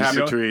 trees. Happy You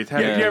know? trees. Yeah,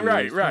 Happy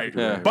trees. right.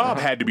 Yeah. Bob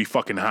had to be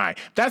fucking high.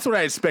 That's what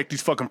I expect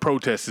these fucking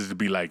protesters to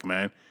be like,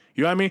 man.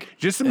 You know what I mean?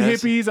 Just some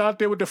That's- hippies out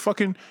there with the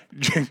fucking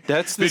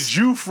That's the the-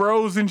 Jew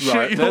froze and shit.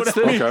 Right. You know That's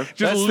what I mean? the- okay.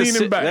 Just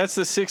leaning back. That's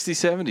the 60s,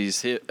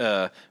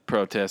 70s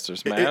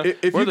protesters, man.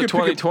 If We're you the could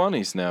pick a-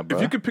 2020s now, bro.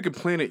 If you could pick a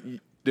planet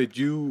that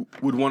you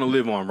would want to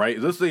live on, right?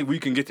 Let's say we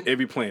can get to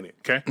every planet.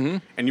 Okay.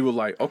 And you were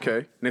like, okay.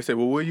 And they say,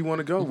 well, where you want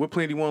to go? What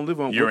planet do you want to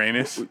live on?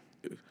 Uranus?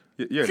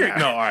 Yeah,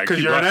 No, all right, because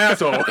keep you're an going.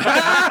 asshole.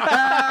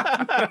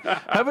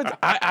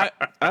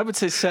 I would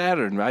say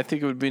Saturn. I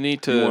think it would be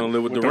neat to You want to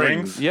live with the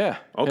rings? Yeah.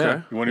 Okay.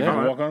 Yeah. You want to yeah.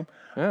 even walk on them?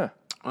 Yeah.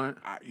 All right.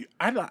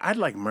 I'd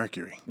like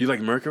Mercury. You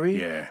like Mercury?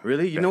 Yeah.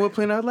 Really? You know what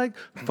planet I'd like?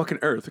 Fucking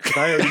Earth. Because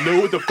I already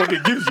know what the fuck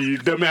it gives you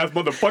dumbass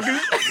motherfuckers.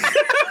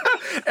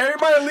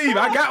 Everybody leave.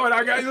 I got what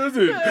I got.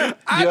 Listen.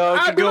 Y'all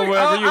can go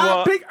wherever you I'll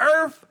want. pick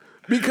Earth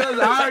because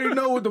I already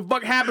know what the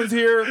fuck happens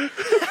here.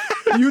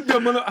 You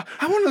dumb mother.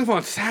 I want to live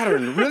on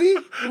Saturn.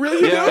 Really?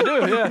 Really? Yeah, I do,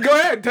 yeah. Go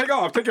ahead, take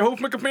off. Take your whole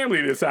fucking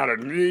family to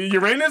Saturn.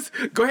 Uranus?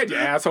 Go ahead, you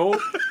asshole.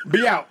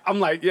 Be out. I'm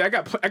like, yeah, I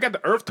got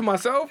the Earth to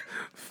myself.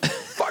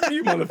 Fuck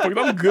you, motherfucker.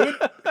 I'm good.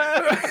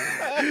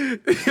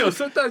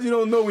 Sometimes you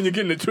don't know when you're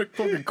getting the trick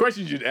fucking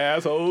questions, you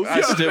assholes.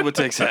 I still would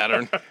take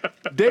Saturn.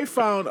 They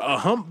found a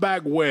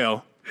humpback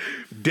whale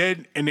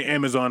dead in the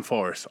Amazon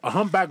forest. A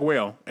humpback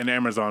whale in the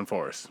Amazon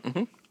forest.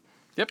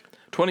 Yep.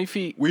 20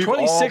 feet. We've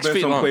 26 all been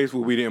feet long. someplace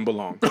where we didn't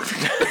belong.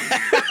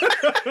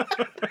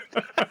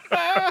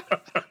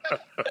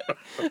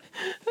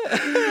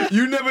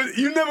 You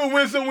never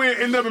went somewhere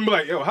and end up and be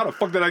like, yo, how the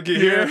fuck did I get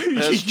here?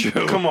 That's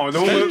true. Come on,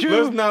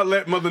 let's not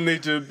let Mother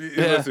Nature be,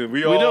 listen,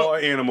 we all don't- are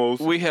animals.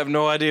 We have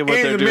no idea what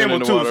and they're the doing in mammal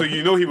the too, water. so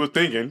you know he was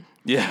thinking.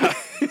 Yeah.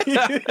 You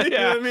know what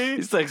I mean?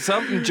 It's like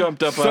something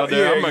jumped up So- out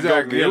there. yeah, I'm going to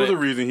exactly. go There get was a it.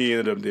 reason he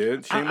ended up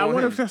dead. Shame I on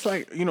wonder him. if that's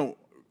like,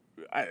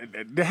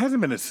 there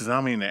hasn't been a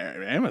tsunami in the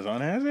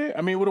Amazon, has it?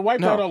 I mean, it would have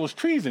wiped No. out all those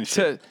trees and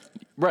shit.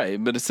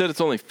 Right, but it said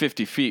it's only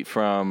 50 feet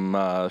from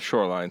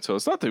shoreline, so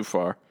it's not too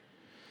far.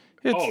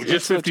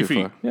 Just not 50 too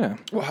feet. far. Yeah.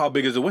 Well, how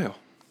big is a whale?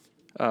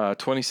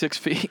 26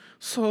 feet.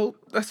 So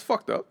that's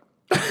fucked up.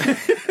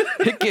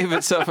 It gave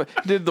itself,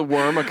 did the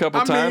worm a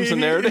couple times,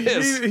 and there it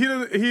is.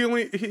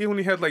 He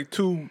only had like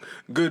 2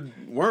 good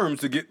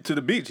worms to get to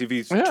the beach. If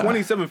he's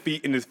 27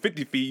 feet and it's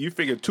 50 feet, you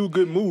figure 2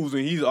 good moves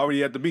and he's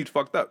already at the beach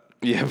fucked up.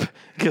 Yeah,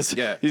 because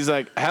Yeah. he's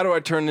like, how do I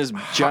turn this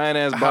giant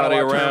ass how do body I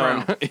turn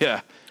around?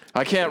 Yeah.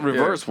 I can't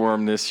reverse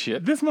worm this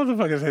shit. This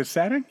motherfucker says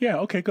Saturn? Yeah,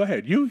 okay, go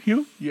ahead.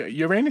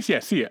 Uranus?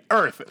 Yeah, see it.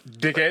 Earth,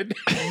 dickhead.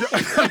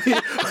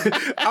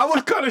 I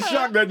was kind of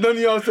shocked that none of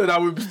y'all said I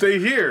would stay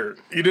here.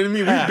 You know what I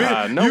mean? We've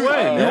been, no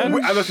way, man.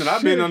 Listen,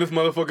 I've been on this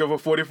motherfucker for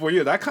 44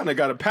 years. I kind of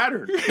got a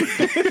pattern.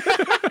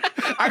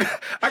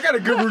 I got a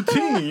good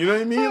routine. You know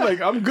what I mean?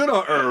 Like, I'm good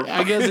on Earth.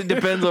 I guess it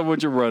depends on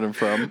what you're running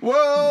from.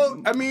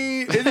 Well, I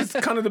mean, it just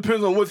kind of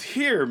depends on what's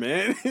here,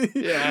 man.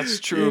 Yeah, that's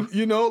true.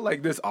 You know,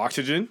 like there's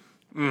oxygen.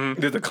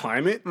 There's a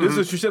climate. This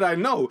is shit I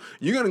know.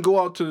 You're gonna go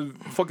out to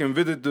fucking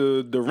visit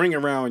the ring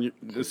around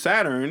the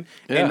Saturn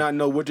Yeah. and not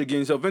know what you're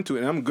getting yourself into.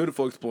 And I'm good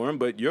for exploring,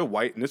 but you're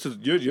white, and this is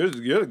you're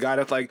the guy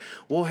that's like,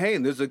 well, hey,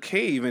 there's a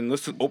cave, and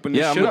let's open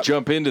this Yeah, I'm shit gonna up.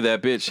 jump into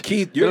that bitch.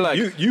 Keith, They're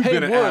you've "Hey,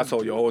 been an Wood."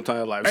 asshole your whole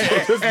entire life.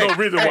 So there's no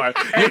reason why.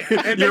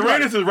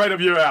 Uranus is right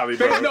up your alley,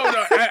 bro. No.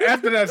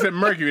 After that, I said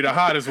Mercury, the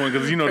hottest one,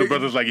 because you know the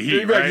brothers like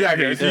heat, right?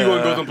 Exactly. Yeah. So you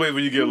want to go someplace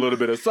where you get a little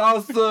bit of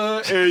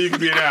salsa and you can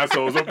be an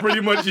asshole. So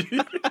pretty much,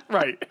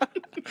 right.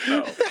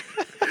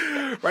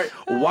 Right.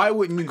 Why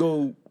wouldn't you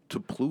go to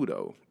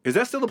Pluto? Is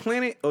that still a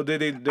planet, or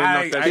did they knock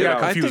that I shit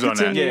got out? confused on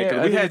that. Yeah, 'cause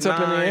I think it's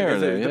up in the air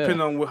there, yeah.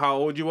 Depending on how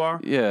old you are.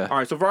 Yeah. All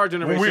right. So for our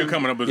generation, When we were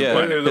coming up as Yeah. a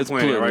planet. It's a It's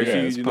planet, Pluto, right? yeah, So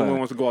it's no one planet.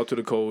 wants to go out to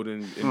the cold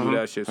and do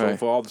that shit. So Right.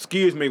 for all the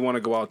skiers may want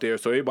to go out there.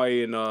 So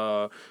everybody in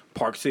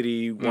Park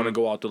City want to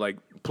go out to like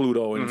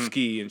Pluto and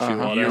ski and shit. All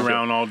that Year shit.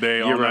 round all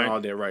day, all Year night. round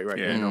all day, right.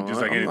 Yeah, You know,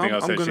 just like I'm- anything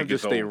else, I'm that gonna shit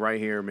just gets stay old. right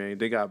here, man.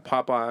 They got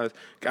Popeyes.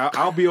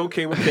 I'll be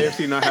okay with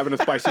KFC not having a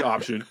spicy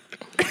option.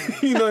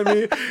 You know what I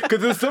mean? Because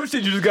there's some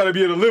shit you just got to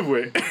be able to live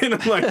with. And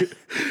I'm like,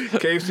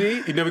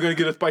 KFC, you're never gonna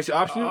get a spicy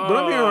option. But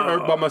I'm here on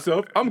Earth by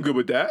myself. I'm good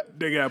with that.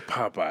 They got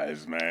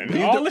Popeyes, man.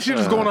 All the shit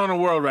that's going on in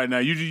the world right now.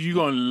 You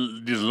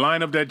gonna just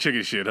line up that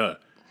chicken shit, huh?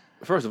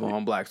 First of all,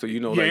 I'm black, so you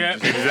know, Yeah,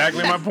 like,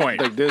 exactly my point.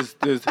 like there's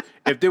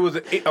if there was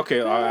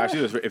I'll ask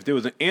you this: if there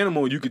was an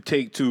animal you could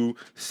take to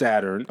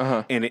Saturn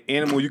and an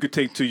animal you could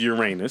take to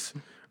Uranus,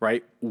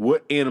 right?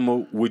 What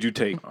animal would you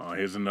take? Oh,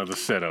 here's another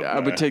setup. I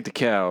would man. take the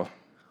cow.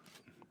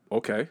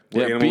 Okay,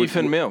 Yeah, animal beef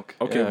would- and milk.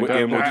 Okay, Yeah, what gotta-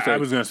 animal would you I take?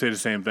 was gonna say the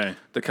same thing.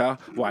 The cow?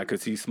 Why?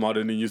 Because he's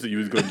smarter than you, so you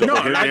was gonna jump No,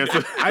 on his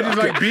answer. I just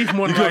like beef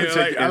more than You I gonna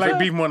take the I like answer?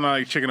 beef more than I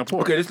like chicken or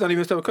pork. Okay, this is not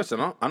even a separate question.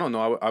 I don't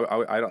know.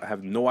 I don't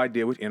have no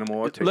idea which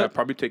animal I'd take. Let- I'd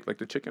probably take like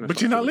the chicken. Or But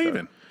you're not something like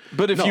leaving.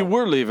 But if No. you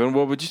were leaving,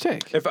 what would you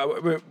take? If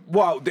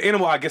well, the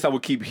animal I guess I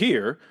would keep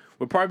here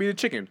would probably be the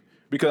chicken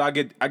because I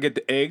get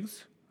the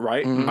eggs,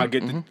 right? I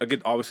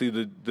get obviously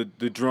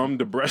the drum,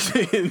 the breast,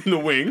 and the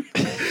wing.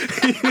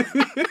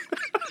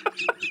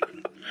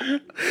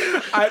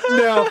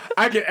 Now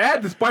I can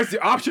add the spicy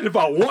option if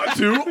I want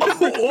to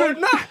or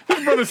not.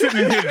 This brother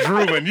sitting in here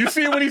drooling. You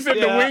see when he said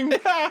the wing?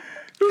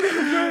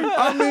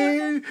 I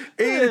mean, and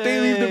if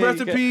they leave the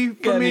recipe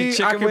got for any me,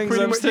 chicken I can wings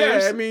pretty much.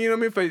 upstairs? Yeah, I mean, you know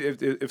what I mean.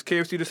 If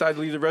KFC decides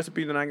to leave the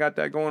recipe, then I got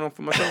that going on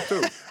for myself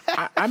too.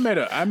 I met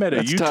a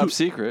That's YouTube, top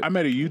secret. I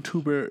met a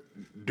YouTuber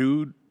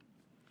dude.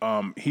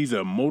 He's a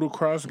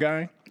motocross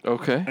guy.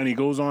 Okay. And he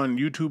goes on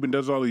YouTube and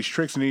does all these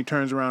tricks, and he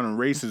turns around and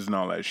races and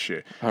all that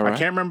shit. All right. I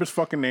can't remember his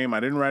fucking name. I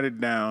didn't write it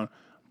down,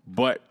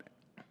 but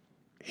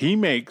he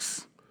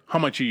makes how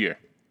much a year?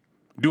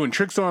 Doing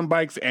tricks on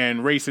bikes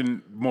and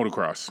racing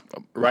motocross.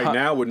 Right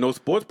now, with no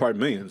sports part,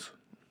 millions.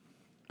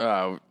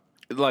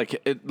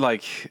 Like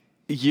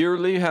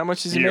yearly, how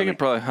much is he Yearly. making?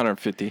 Probably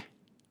 150.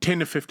 $10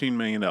 to $15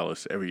 million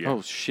every year.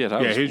 Oh shit!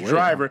 His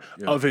driver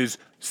of his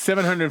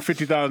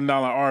 $750,000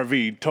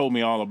 RV told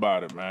me all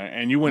about it, man.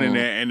 And you went in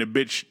there, and the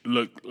bitch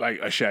looked like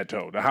a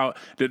chateau. I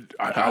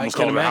almost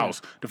called it a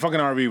house. The fucking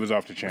RV was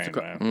off the chain,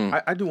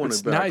 man. I do want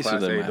It's to buy a nicer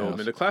Class than A my though, house.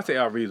 man. The Class A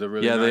RVs are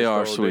really nice. they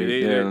are though. sweet.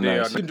 They They're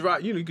nice. You can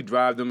drive. You can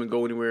drive them and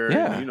go anywhere.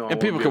 Yeah, And, and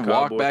people can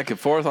walk back and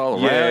forth all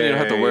around. Yeah, you don't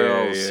have to wear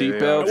all yeah,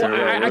 seatbelts. yeah. or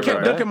Well, I whatever.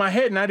 kept ducking my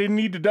head, and I didn't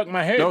need to duck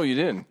my head. No, you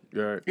didn't.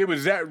 Yeah. It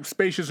was that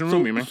spacious and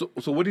roomy, man.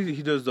 So what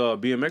he does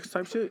BMX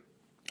type shit?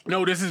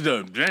 No, this is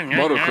the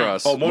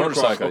Motocross. Oh, motocross,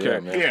 Motorcycle. okay. Yeah,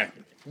 man. Yeah.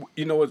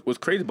 You know what's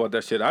crazy about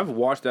that shit? I've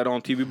watched that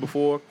on TV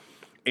before,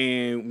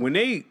 and when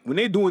they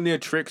doing their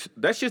tricks,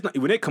 that's just not,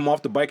 when they come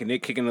off the bike and they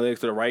kicking their legs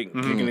to the right,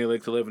 and kicking their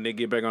legs to the left, and they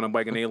get back on the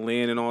bike and they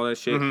land and all that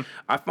shit.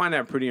 I find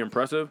that pretty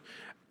impressive.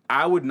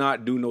 I would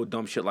not do no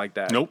dumb shit like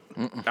that. Nope.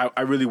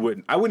 I really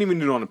wouldn't. I wouldn't even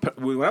do it on the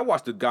when I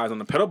watch the guys on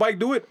the pedal bike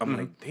do it. I'm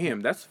like,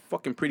 damn, that's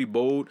fucking pretty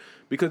bold.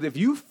 Because if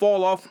you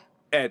fall off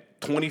at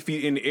 20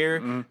 feet in the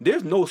air,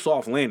 there's no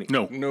soft landing.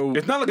 No.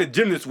 It's not like a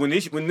gymnast when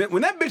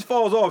that bitch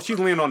falls off, she's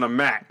laying on the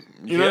mat.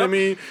 You know what I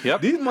mean?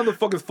 Yep. These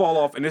motherfuckers fall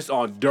off and it's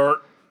on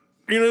dirt.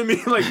 You know what I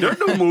mean? Like dirt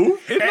don't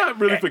move. It's not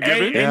really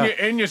forgiving.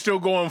 And you're still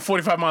going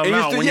 45 miles an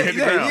And hour you're when you still-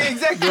 hit the ground. Yeah,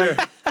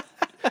 exactly.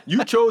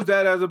 You chose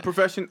that as a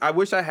profession. I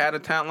wish I had a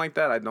talent like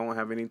that. I don't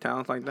have any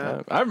talents like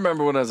that. I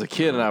remember when I was a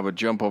kid and I would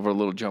jump over a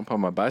little jump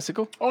on my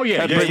bicycle. Oh,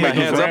 yeah. I'd Yeah, bring yeah, my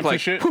those hands up ramps and like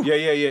shit. whew, Yeah,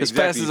 as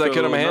exactly. fast as I You could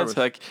feel on a my little hands. nervous.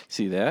 Like,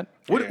 see that?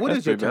 What That's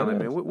is your pretty talent,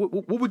 badass.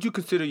 man? What would you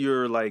consider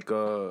your like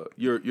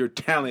your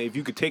talent if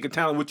you could take a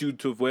talent with you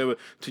to wherever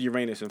to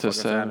Uranus and fucking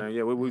Saturn. Saturn?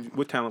 Yeah,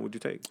 what talent would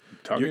you take?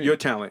 Talking. Your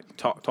talent,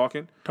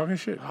 talking. Talking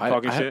shit.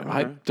 Talking shit?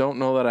 I Okay. don't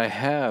know that I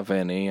have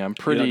any. I'm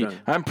pretty. done.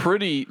 I'm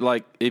pretty.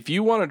 Like, if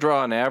you want to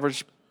draw an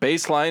average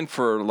baseline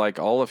for like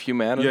all of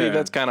humanity,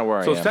 that's kind of where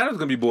I So am. Saturn's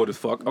gonna be bored as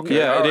fuck. Okay,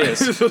 Yeah, all it right.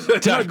 is. So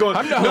nothing going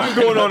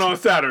on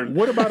Saturn.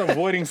 What about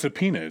avoiding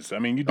subpoenas? I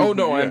mean, you do. Oh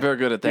no, yeah. I'm very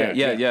good at that.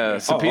 Yeah.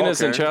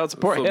 Subpoenas okay. and child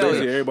support. So Hell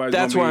basically yeah. everybody's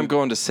That's gonna why be I'm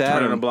going to Saturn.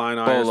 turning a blind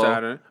eye at Bolo.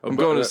 Saturn. I'm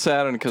going to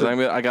Saturn because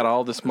I got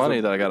all this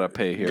money that I got to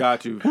pay here.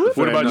 Got you.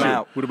 What about you?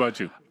 Now. What about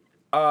you?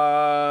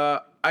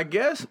 I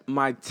guess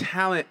my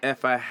talent,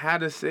 if I had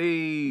to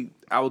say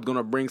I was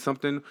gonna bring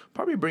something,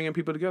 probably bringing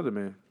people together,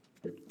 man.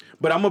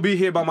 But I'm gonna be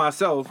here by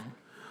myself,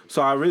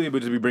 so I really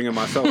would just be bringing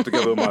myself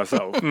together with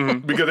myself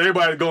because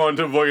everybody's going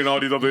to avoiding all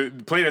these other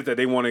planets that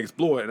they want to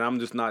explore, and I'm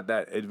just not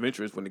that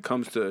adventurous when it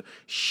comes to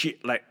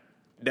shit like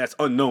that's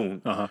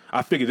unknown.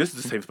 I figured this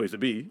is the safest place to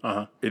be.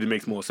 It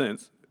makes more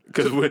sense.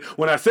 Because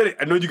when I said it,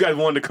 I know you guys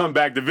wanted to come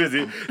back to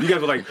visit. You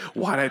guys were like,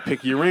 why'd I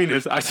pick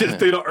Uranus? I should have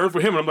stayed on Earth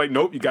with him. And I'm like,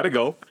 nope, you got to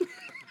go.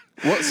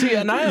 Well, see,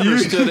 and I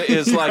understood it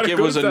as like gotta it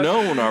go was a to-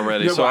 known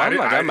already. Yeah, So but I'm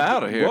like, I'm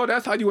out of here. Well,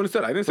 that's how you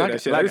understood. I didn't say Like-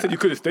 that shit. like- I didn't say you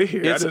couldn't stay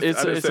here. It's I just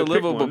a said pick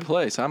livable one.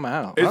 place. I'm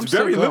out. It's I'm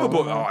still very going.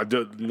 livable.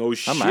 No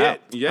shit. I'm out.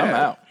 Yeah. I'm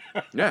out.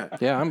 Yeah.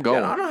 Yeah, I'm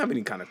going. Yeah, I don't have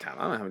any kind of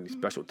talent. I don't have any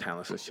special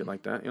talents and shit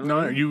like that. You know No,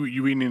 what I mean?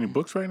 you reading any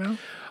books right now?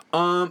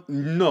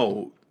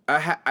 No.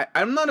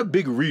 I'm not a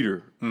big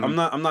reader. I'm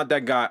not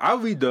that guy. I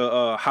read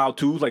the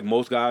how-tos like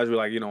most guys. We're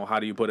like, how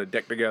do you put a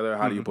deck together?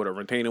 How do you put a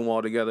retaining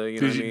wall together? You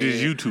know what I mean?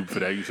 There's YouTube for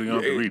that, so you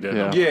don't have to read that.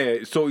 Yeah. no.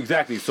 Yeah, so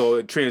exactly. So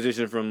it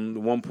transitioned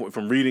from one point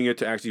from reading it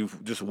to actually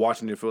just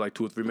watching it for like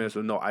 2 or 3 minutes.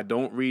 So no, I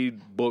don't read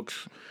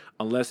books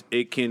unless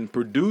it can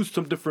produce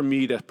something for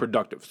me that's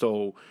productive.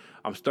 So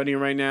I'm studying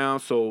right now,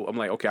 so I'm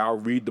like, okay, I'll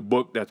read the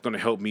book that's gonna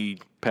help me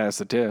Pass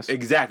the test.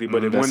 exactly.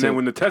 But That's it.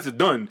 when the test is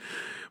done,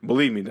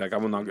 believe me, like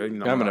I'm not. I'm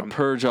gonna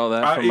purge all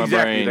that from my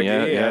exactly. brain. Like,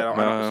 Yeah. I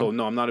don't- so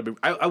no, I'm not a big.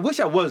 I wish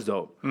I was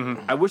though.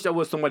 I wish I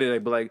was somebody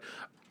that'd be like,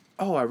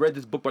 oh, I read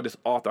this book by this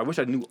author. I wish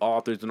I knew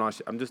authors and all that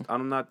shit.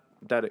 I'm not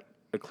that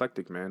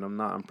eclectic, man.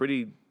 I'm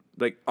pretty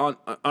like on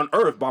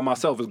Earth by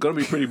myself. It's gonna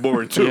be pretty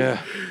boring too.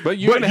 Yeah. But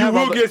you're But gonna you have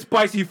all will the- get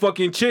spicy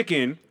fucking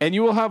chicken. and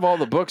you will have all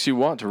the books you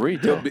want to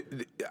read. Though.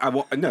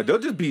 They'll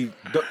just be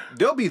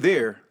they'll be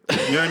there. You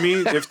know what I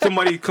mean? If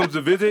somebody comes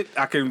to visit,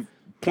 I can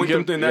point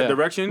them in that Yeah.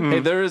 direction. Hey,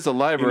 there is a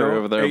library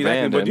over there.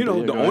 Exactly. But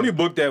abandoned. the only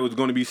book that was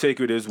going to be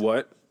sacred is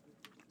what?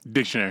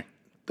 Dictionary.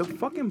 The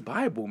fucking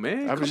Bible,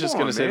 man. I was Come just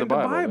on, gonna say man. the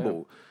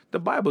Bible, The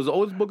Bible's the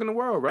oldest book in the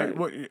world, right?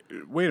 Wait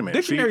a minute.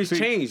 Dictionaries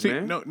changed,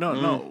 man.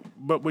 No.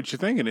 But what you're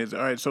thinking is,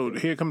 all right, so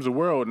here comes the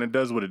world and it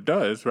does what it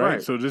does, right?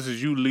 Right. So this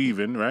is you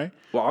leaving, right?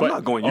 Well, I'm But-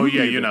 not going. Oh,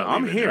 yeah, leaving. you're not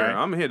I'm leaving, here. right?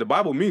 I'm here. The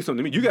Bible means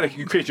something to me.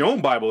 You create your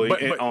own Bible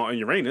on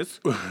Uranus.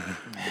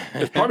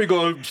 It's probably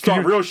going to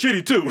start real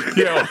shitty too.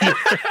 Yeah.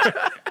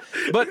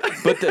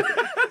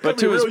 but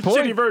to his Real point,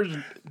 shitty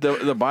version.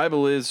 the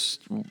Bible is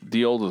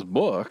the oldest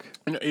book.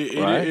 Right?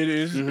 It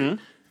is.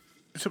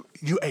 So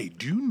do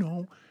you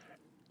know?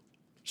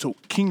 So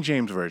King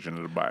James version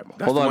of the Bible.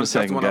 Hold the on one- a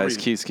second, that's the one I guys.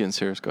 read. Keith's getting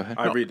serious. Go ahead.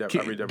 I read that.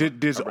 I read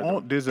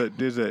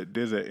that.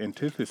 There's an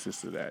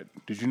antithesis to that.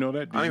 Did you know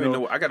that? Did I don't you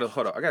even know. I gotta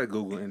hold up. I gotta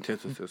Google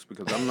antithesis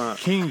because I'm not.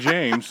 King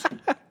James.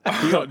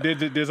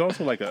 There's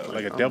also like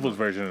a devil's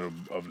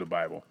version of the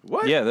Bible.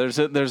 What? Yeah, there's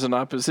an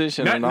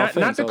opposition Not, in all not,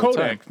 things not the all the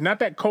time. Codex, not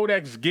that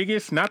Codex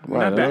Gigas, not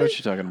Right, I know that. what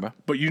you're talking about.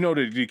 But you know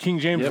the King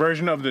James Yep.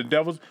 version of the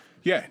devil's.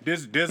 Yeah,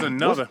 there's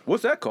another.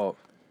 What's that called?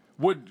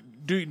 What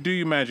do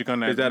your magic on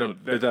that? Is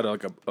that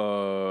like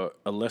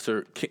a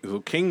lesser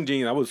King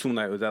James? I would assume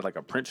that was that like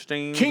a Prince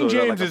James. King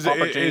James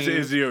like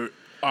is your.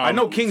 I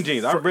know King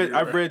James. I've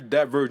read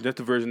that version. That's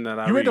the version that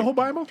I read. You read the whole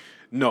Bible?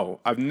 No,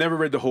 I've never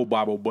read the whole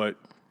Bible, but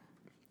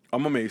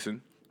I'm a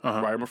Mason.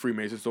 Right, I'm a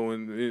Freemason. So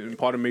in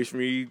part of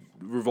Masonry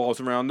revolves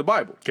around the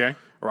Bible. Okay.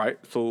 Right,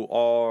 so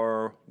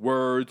our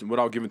words,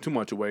 without giving too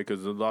much away,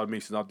 because a lot of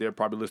Masons out there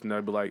probably listening,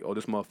 they'll be like, "Oh,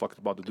 this motherfucker's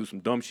about to do some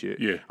dumb shit."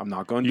 Yeah, I'm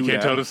not gonna do that. You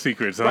can't tell the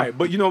secrets, huh? Right,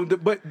 but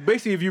but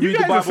basically, if you read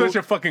guys the Bible, are such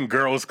a fucking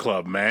girls'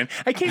 club, man.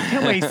 I can't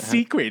tell my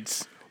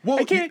secrets. Well,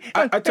 I can't.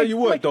 I tell you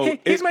what, though,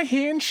 here's my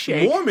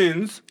handshake.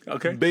 Mormons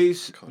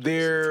base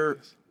their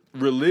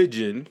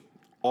religion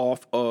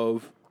off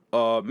of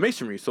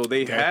Masonry, so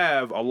they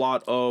have a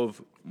lot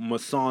of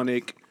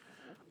Masonic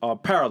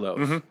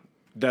parallels.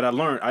 That I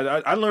learned.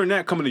 I learned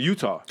that coming to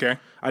Utah. Okay.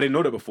 I didn't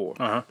know that before.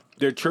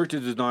 Their church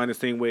is designed the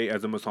same way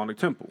as a Masonic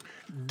temple.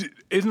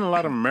 Isn't a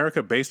lot of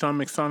America based on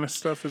Masonic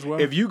stuff as well?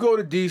 If you go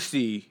to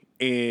D.C.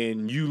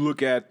 and you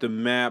look at the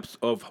maps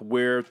of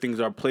where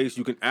things are placed,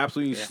 you can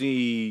absolutely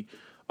see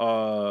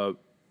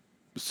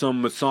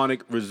some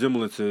Masonic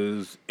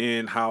resemblances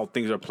in how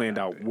things are planned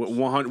out.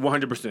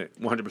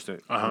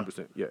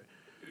 100%. Yeah.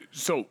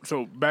 So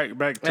back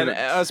to And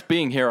us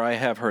being here, I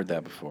have heard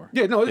that before.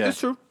 Yeah, no, it's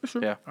true. It's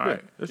true. Yeah. all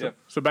right.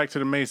 So back to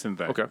the Mason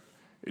thing. Okay.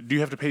 Do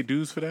you have to pay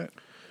dues for that?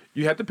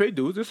 You have to pay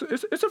dues.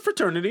 It's a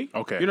fraternity.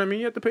 Okay. You know what I mean?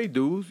 You have to pay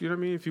dues. You know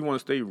what I mean? If you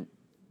want to stay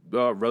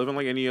relevant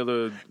like any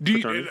other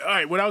fraternity. All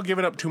right, without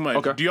giving up too much,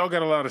 Okay. do y'all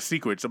got a lot of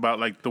secrets about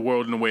like the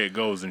world and the way it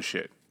goes and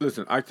shit?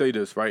 Listen, I tell you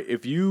this, right?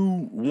 If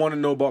you want to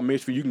know about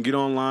Masonry, you can get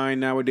online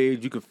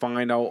nowadays. You can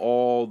find out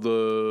all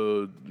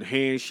the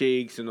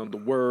handshakes and the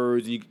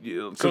words.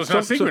 So it's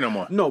not secret no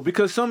more? No,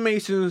 because some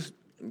Masons,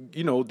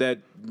 that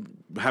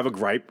have a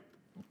gripe,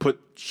 put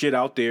shit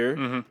out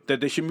there that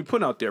they shouldn't be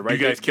putting out there, right?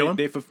 You guys kill him?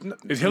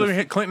 Is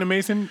Hillary Clinton a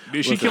Mason?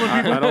 Is she killing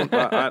people?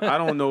 I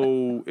don't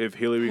know if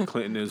Hillary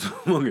Clinton is.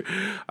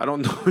 I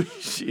don't know if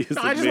she is.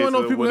 I just want to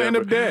know if people end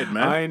up dead,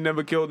 man. I ain't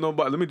never killed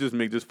nobody. Let me just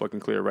make this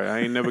fucking clear, right? I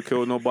ain't never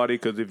killed nobody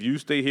because if you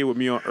stay here with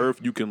me on Earth,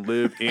 you can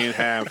live and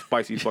have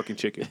spicy fucking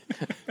chicken.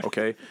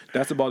 Okay,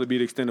 that's about to be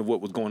the extent of what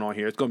was going on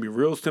here. It's gonna be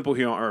real simple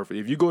here on Earth.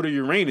 If you go to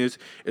Uranus,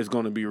 it's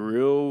gonna be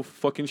real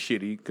fucking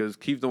shitty because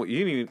Keith don't.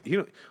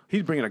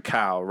 He's bringing a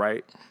cow,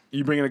 right?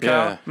 You bringing a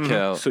cow?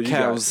 Yeah, So you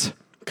cows. got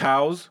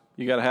cows.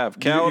 You gotta have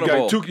cow You and a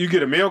bull. got you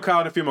get a male cow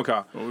and a female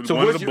cow.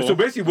 So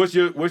basically, what's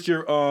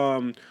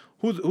your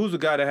who's the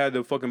guy that had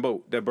the fucking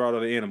boat that brought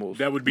all the animals?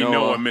 That would be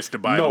Noah,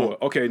 Mr. Bible. Noah.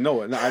 Okay,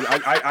 Noah. No,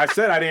 I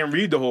said I didn't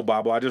read the whole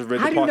Bible. I just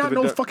read the I do parts not of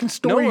it. know fucking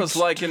stories. Noah's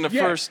like in the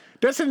first.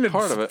 That's in the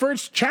part of it.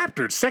 first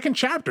chapter, second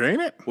chapter,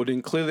 ain't it? Well,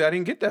 then clearly I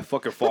didn't get that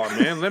fucking far,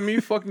 man. Let me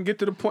fucking get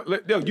to the point.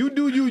 You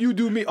do you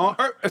do me on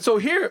Earth. So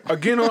here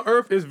again on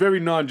Earth is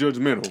very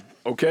non-judgmental.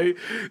 Okay,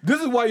 this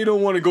is why you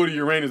don't want to go to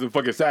Uranus and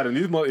fucking Saturn.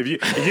 If you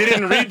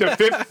didn't read the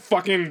 5th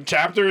fucking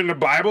chapter in the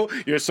Bible,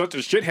 you're such a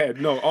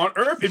shithead. No, on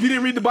Earth, if you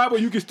didn't read the Bible,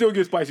 you can still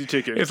get spicy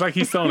chicken. It's like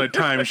he's selling a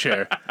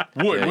timeshare.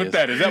 What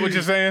that? Is that what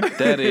you're saying?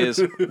 That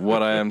is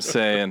what I am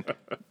saying.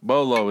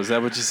 Bolo, is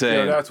that what you're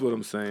saying? Yeah, that's what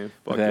I'm saying.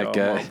 Fuck That y'all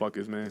guy.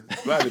 motherfuckers, man.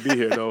 Glad to be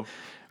here though.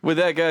 With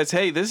that, guys,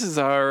 hey, this is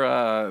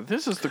our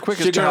this is the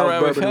quickest Sugar House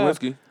turnaround we've bourbon and had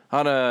whiskey.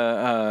 on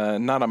a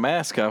not a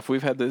mask off.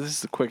 We've had this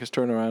is the quickest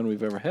turnaround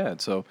we've ever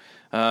had. So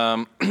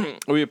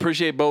we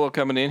appreciate Bolo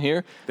coming in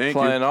here, Thank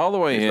flying you. all the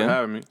way Thanks in for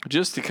having me.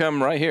 just to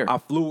come right here. I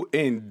flew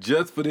in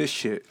just for this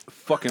shit.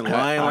 Fucking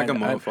lying like a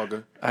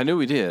motherfucker. I knew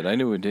we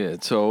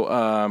did.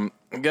 So,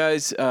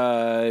 guys,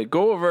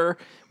 go over.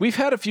 We've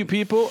had a few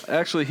people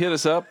actually hit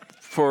us up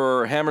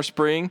for Hammer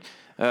Spring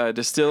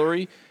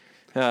Distillery.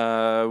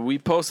 We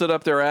posted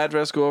up their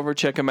address. Go over,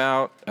 check them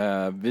out.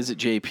 Visit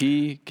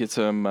JP, get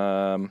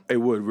some. Hey,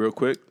 Wood, real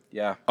quick.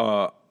 Yeah.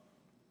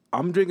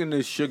 I'm drinking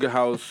this Sugar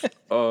House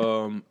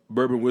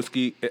bourbon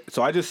whiskey.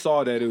 So I just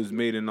saw that it was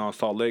made in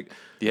Salt Lake.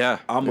 Yeah,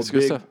 I'm a it's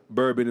good big stuff.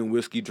 bourbon and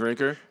whiskey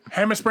drinker.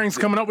 Hammer Springs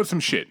coming up with some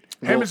shit.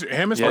 Hammer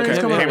Springs okay.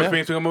 coming Hammer up.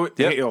 Springs coming with.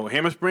 Yep. Hey, yo,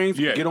 Hammer Springs.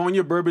 Yeah. Get on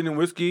your bourbon and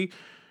whiskey.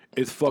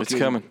 It's fucking. It's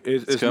coming.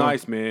 It's coming.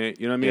 nice, man.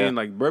 You know what I mean? Yeah.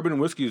 Like bourbon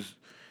and whiskey is,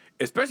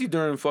 especially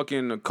during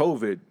fucking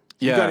COVID.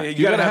 Yeah.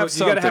 You gotta have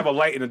something. a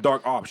light and a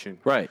dark option.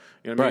 Right.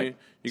 You know what I mean?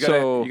 You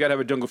gotta have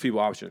a jungle fever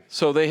option.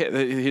 So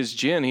his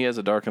gin, he has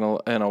a dark and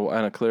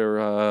a clear.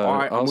 All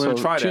right, I'm also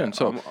gonna try gin. that.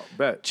 So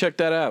Bet. check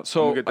that out. I'm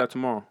So gonna get that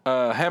tomorrow.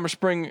 Hammer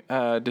Spring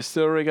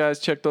Distillery, guys,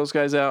 check those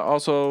guys out.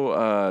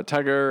 Also,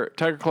 Tiger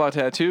Claw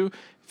Tattoo.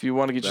 If you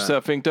want to get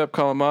yourself inked up,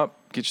 call them up.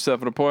 Get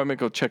yourself an appointment.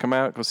 Go check them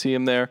out. Go see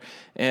them there.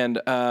 And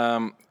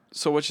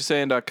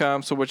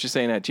sowhatyousaying.com,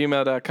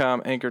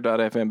 sowhatyousaying@gmail.com,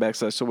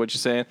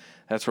 anchor.fm/sowhatyousaying.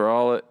 That's for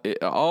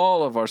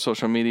all of our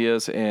social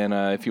medias. And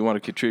if you want to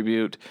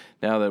contribute,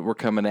 now that we're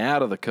coming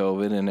out of the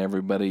COVID and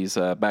everybody's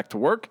back to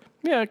work,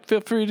 yeah,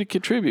 feel free to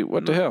contribute.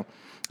 What the hell?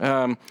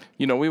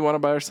 We want to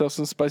buy ourselves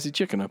some spicy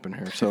chicken up in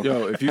here. So,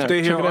 Yo, if you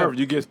stay here on Earth,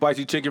 you get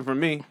spicy chicken from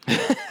me,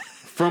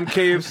 from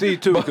KFC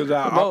too. Because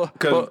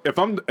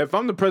if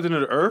I'm the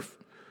president of Earth,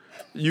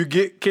 you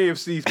get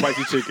KFC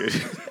spicy chicken.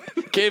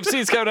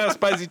 KFC's coming out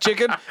spicy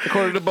chicken,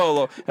 according to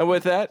Bolo. And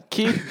with that,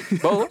 Keith,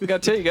 Bolo, I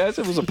got to tell you guys,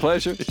 it was a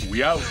pleasure.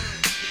 We out.